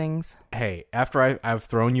spoil Josh, things. hey, after I've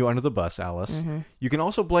thrown you under the bus, Alice, you can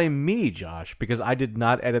also blame me, Josh, because I did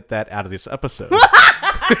not edit that out of this episode.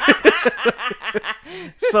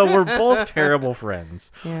 So we're both terrible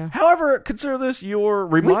friends. Yeah. However, consider this your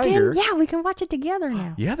reminder. We can watch it together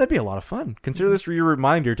now. Yeah, that'd be a lot of fun. Consider this your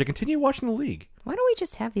reminder to continue watching The League. Why don't we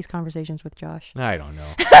just have these conversations with Josh? I don't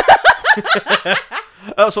know.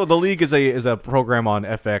 So The League is a program on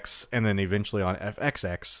FX and then eventually on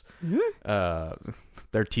FXX.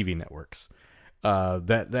 Their TV networks.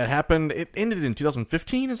 That happened. It ended in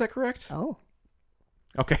 2015. Is that correct? Oh.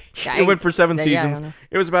 Okay. It went for 7 I seasons. don't know.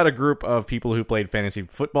 It was about a group of people who played fantasy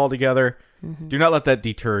football together. Do not let that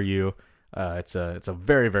deter you. It's a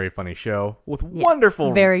very, very funny show with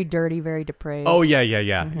wonderful. Very dirty, very depraved. Oh yeah.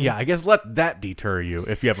 Yeah, I guess let that deter you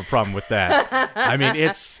if you have a problem with that. I mean,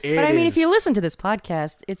 But I mean, if you listen to this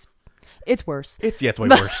podcast, it's worse. it's way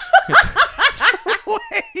worse.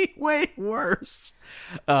 It's way worse.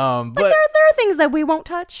 But There are things that we won't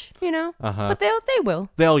touch, you know. Uh-huh. But they will,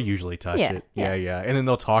 they'll usually touch Yeah, it. Yeah, and then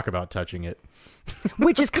they'll talk about touching it.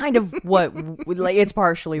 which is kind of what like it's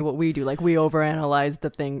partially what we do. Like we overanalyze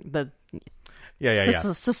the Yeah.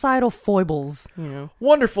 societal foibles, you know.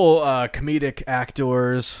 Wonderful comedic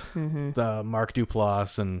actors, Mark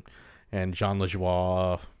Duplass and Jean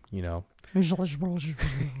Lajoie. You know.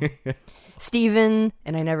 Steven,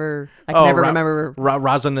 and I can never remember.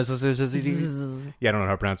 Razan. Yeah, I don't know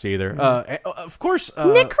how to pronounce it either. Of course,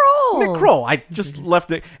 Nick Kroll. Nick Kroll. I just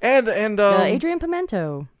left it. And Adrian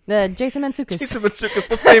Pimento. Jason Mantzoukas. Jason Mantzoukas.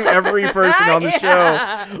 Let's name every person on the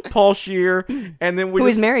show. Paul Scheer, and then who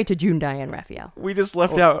is married to June Diane Raphael. We just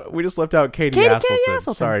left out Katie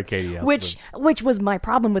Aselton. Sorry, Katie Aselton. Which was my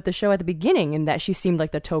problem with the show at the beginning, in that she seemed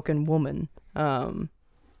like the token woman.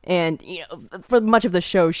 And for much of the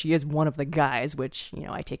show, she is one of the guys, which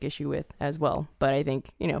I take issue with as well. But I think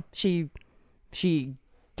she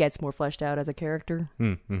gets more fleshed out as a character.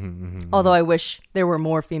 Although I wish there were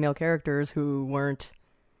more female characters who weren't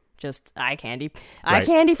just eye candy. Eye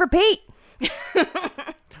candy for Pete.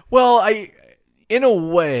 Well, in a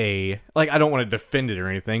way, I don't want to defend it or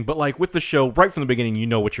anything, but with the show, right from the beginning, you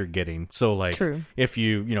know what you're getting. So True. If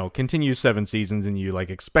you continue 7 seasons and you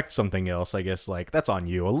expect something else, I guess that's on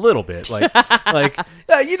you a little bit. You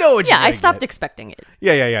know what. Yeah, I stopped expecting it.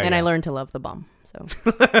 Yeah. And I learned to love the bomb. So.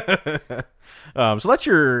 So that's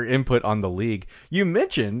your input on the league. You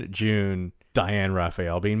mentioned June Diane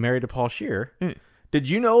Raphael being married to Paul Scheer. Did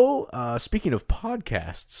you know? Speaking of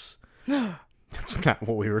podcasts. That's not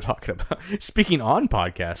what we were talking about. Speaking on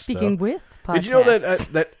podcasts, Speaking with podcasts. Did you know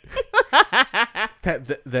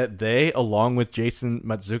that they, along with Jason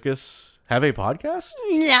Mantzoukas, have a podcast?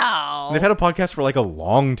 No. They've had a podcast for a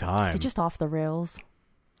long time. Is it just off the rails?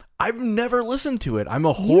 I've never listened to it.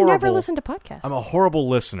 You never listen to podcasts. I'm a horrible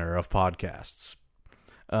listener of podcasts.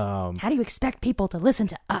 How do you expect people to listen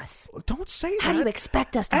to us? Don't say that. How do you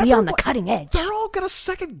expect us to be on the cutting edge? They're all going to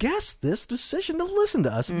second guess this decision to listen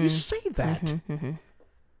to us if you say that.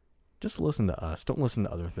 Just listen to us. Don't listen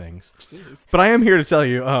to other things. Jeez. But I am here to tell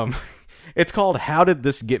you, it's called How Did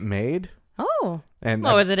This Get Made? Oh.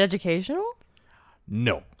 Is it educational?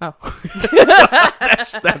 No. Oh.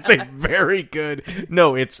 that's a very good.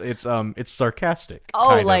 No, it's sarcastic.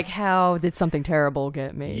 Oh, how did something terrible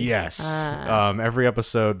get made? Yes. Every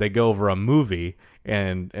episode they go over a movie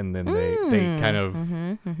and then they kind of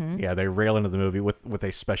they rail into the movie with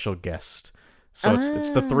a special guest. So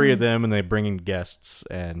it's the 3 of them, and they bring in guests,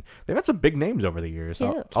 and they've had some big names over the years.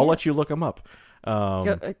 I'll let you look them up.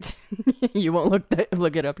 You won't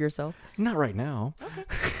look it up yourself? Not right now.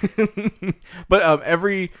 Okay. But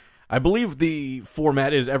I believe the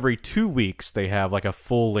format is every 2 weeks they have a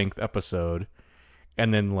full-length episode,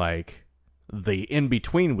 and then the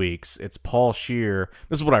in-between weeks, it's Paul Scheer.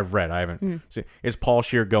 This is what I've read. I haven't seen. It's Paul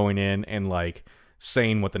Scheer going in and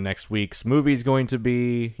saying what the next week's movie is going to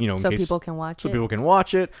be, so people can watch it. So people can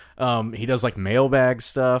watch it. He does mailbag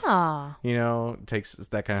stuff. Aww. Takes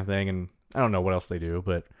that kind of thing, and I don't know what else they do,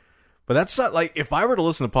 but that's not if I were to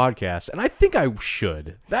listen to podcasts, and I think I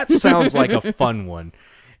should. That sounds like a fun one.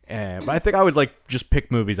 But I think I would just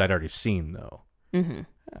pick movies I'd already seen, though. Mm-hmm.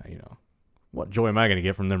 What joy am I going to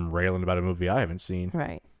get from them railing about a movie I haven't seen?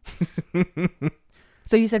 Right.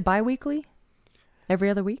 So you said bi-weekly? Every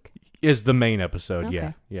other week? Is the main episode,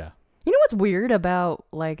 okay. Yeah. You know what's weird about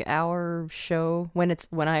our show when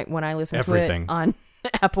I listen Everything. to it on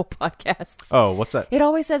Apple Podcasts? Oh, what's that? It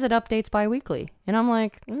always says it updates bi-weekly. And I'm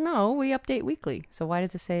like, no, we update weekly. So why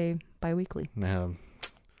does it say bi-weekly? I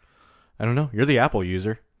don't know. You're the Apple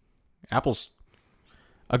user. Apple's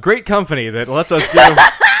a great company that lets us do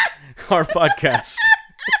our podcast.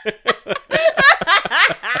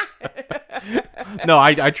 No,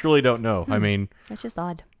 I truly don't know. I mean, that's just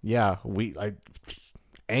odd. Yeah,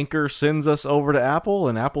 Anchor sends us over to Apple,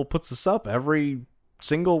 and Apple puts us up every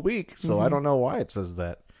single week. So I don't know why it says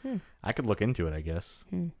that. I could look into it, I guess.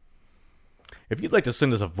 If you'd like to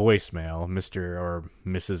send us a voicemail, Mr. or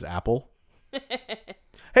Mrs. Apple.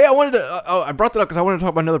 Hey, I wanted to. I brought that up because I wanted to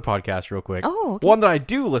talk about another podcast real quick. Oh, okay. One that I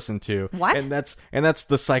do listen to. What? And that's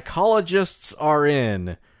The Psychologists Are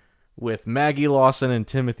In with Maggie Lawson and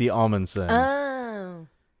Timothy Amundsen. Oh.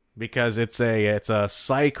 Because it's a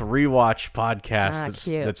psych rewatch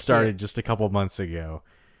podcast that started just a couple months ago,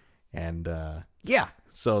 and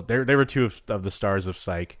so they were 2 of the stars of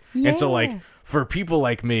Psych, and so for people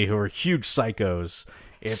like me who are huge psychos,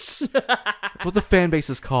 it's what the fan base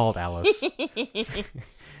is called, Alice.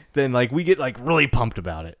 Then we get really pumped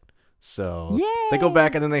about it. So they go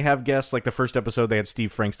back and then they have guests. The first episode they had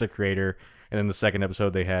Steve Franks, the creator, and then the second episode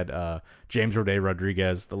they had James Roday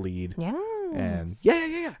Rodriguez, the lead. Yeah. And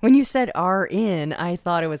yeah. When you said RN, I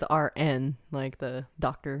thought it was RN, like the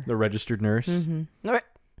doctor, the registered nurse. Mm-hmm.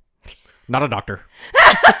 Not a doctor.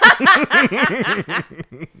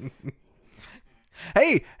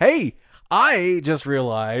 Hey! I just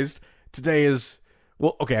realized today is.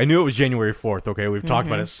 Well, okay, I knew it was January 4th, okay? We've talked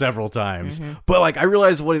about it several times. But, I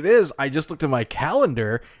realized what it is. I just looked at my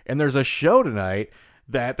calendar, and there's a show tonight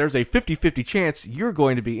that there's a 50-50 chance you're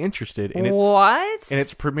going to be interested in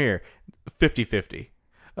its premiere. 50-50.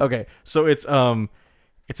 Okay, so it's a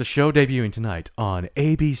show debuting tonight on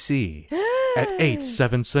ABC at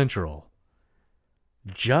 8/7 Central.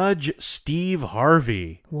 Judge Steve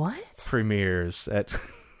Harvey What? premieres at.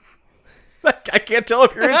 I can't tell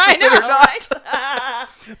if you're interested or not. Right?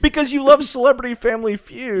 Because you love Celebrity Family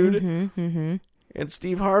Feud. Mm-hmm. And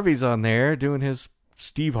Steve Harvey's on there doing his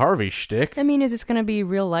Steve Harvey shtick. I mean, is this going to be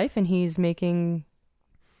real life and he's making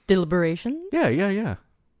deliberations? Yeah.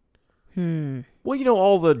 Well, you know,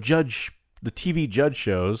 all the TV judge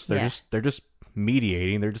shows, they're just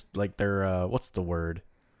mediating. They're just like what's the word?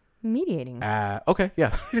 Mediating. Okay,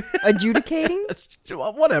 yeah. Adjudicating?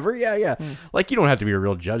 Whatever, yeah. Like, you don't have to be a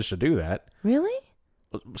real judge to do that. Really?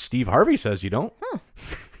 Steve Harvey says you don't. Huh.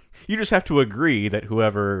 You just have to agree that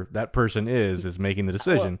whoever that person is making the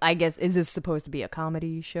decision. Well, I guess, is this supposed to be a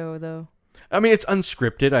comedy show, though? I mean, it's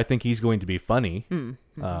unscripted. I think he's going to be funny.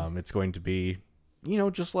 It's going to be,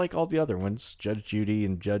 just like all the other ones. Judge Judy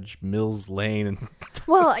and Judge Mills Lane. And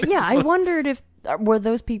Well, yeah, I wondered if, were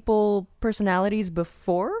those people personalities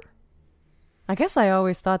before? I guess I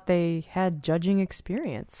always thought they had judging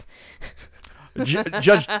experience.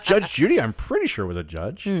 Judge Judy, I'm pretty sure, was a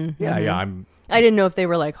judge. Yeah, I didn't know if they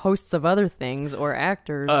were like hosts of other things or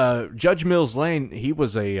actors. Judge Mills Lane, he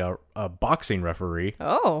was a boxing referee.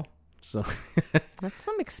 Oh. So That's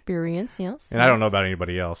some experience, yes. And I don't know about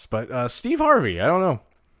anybody else, but Steve Harvey, I don't know.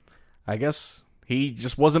 I guess he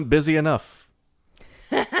just wasn't busy enough.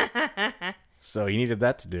 So he needed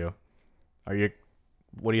that to do.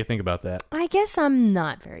 What do you think about that? I guess I'm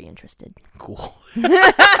not very interested. Cool. You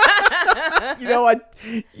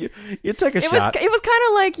take a shot. It was kind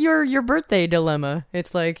of like your birthday dilemma.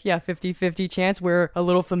 It's like, 50-50 chance we're a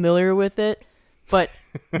little familiar with it, but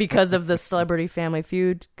because of the Celebrity Family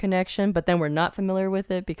Feud connection, but then we're not familiar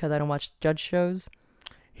with it because I don't watch judge shows.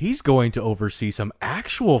 He's going to oversee some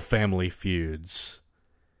actual family feuds.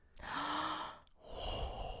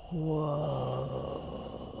 Whoa.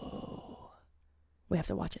 We have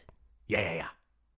to watch it. Yeah.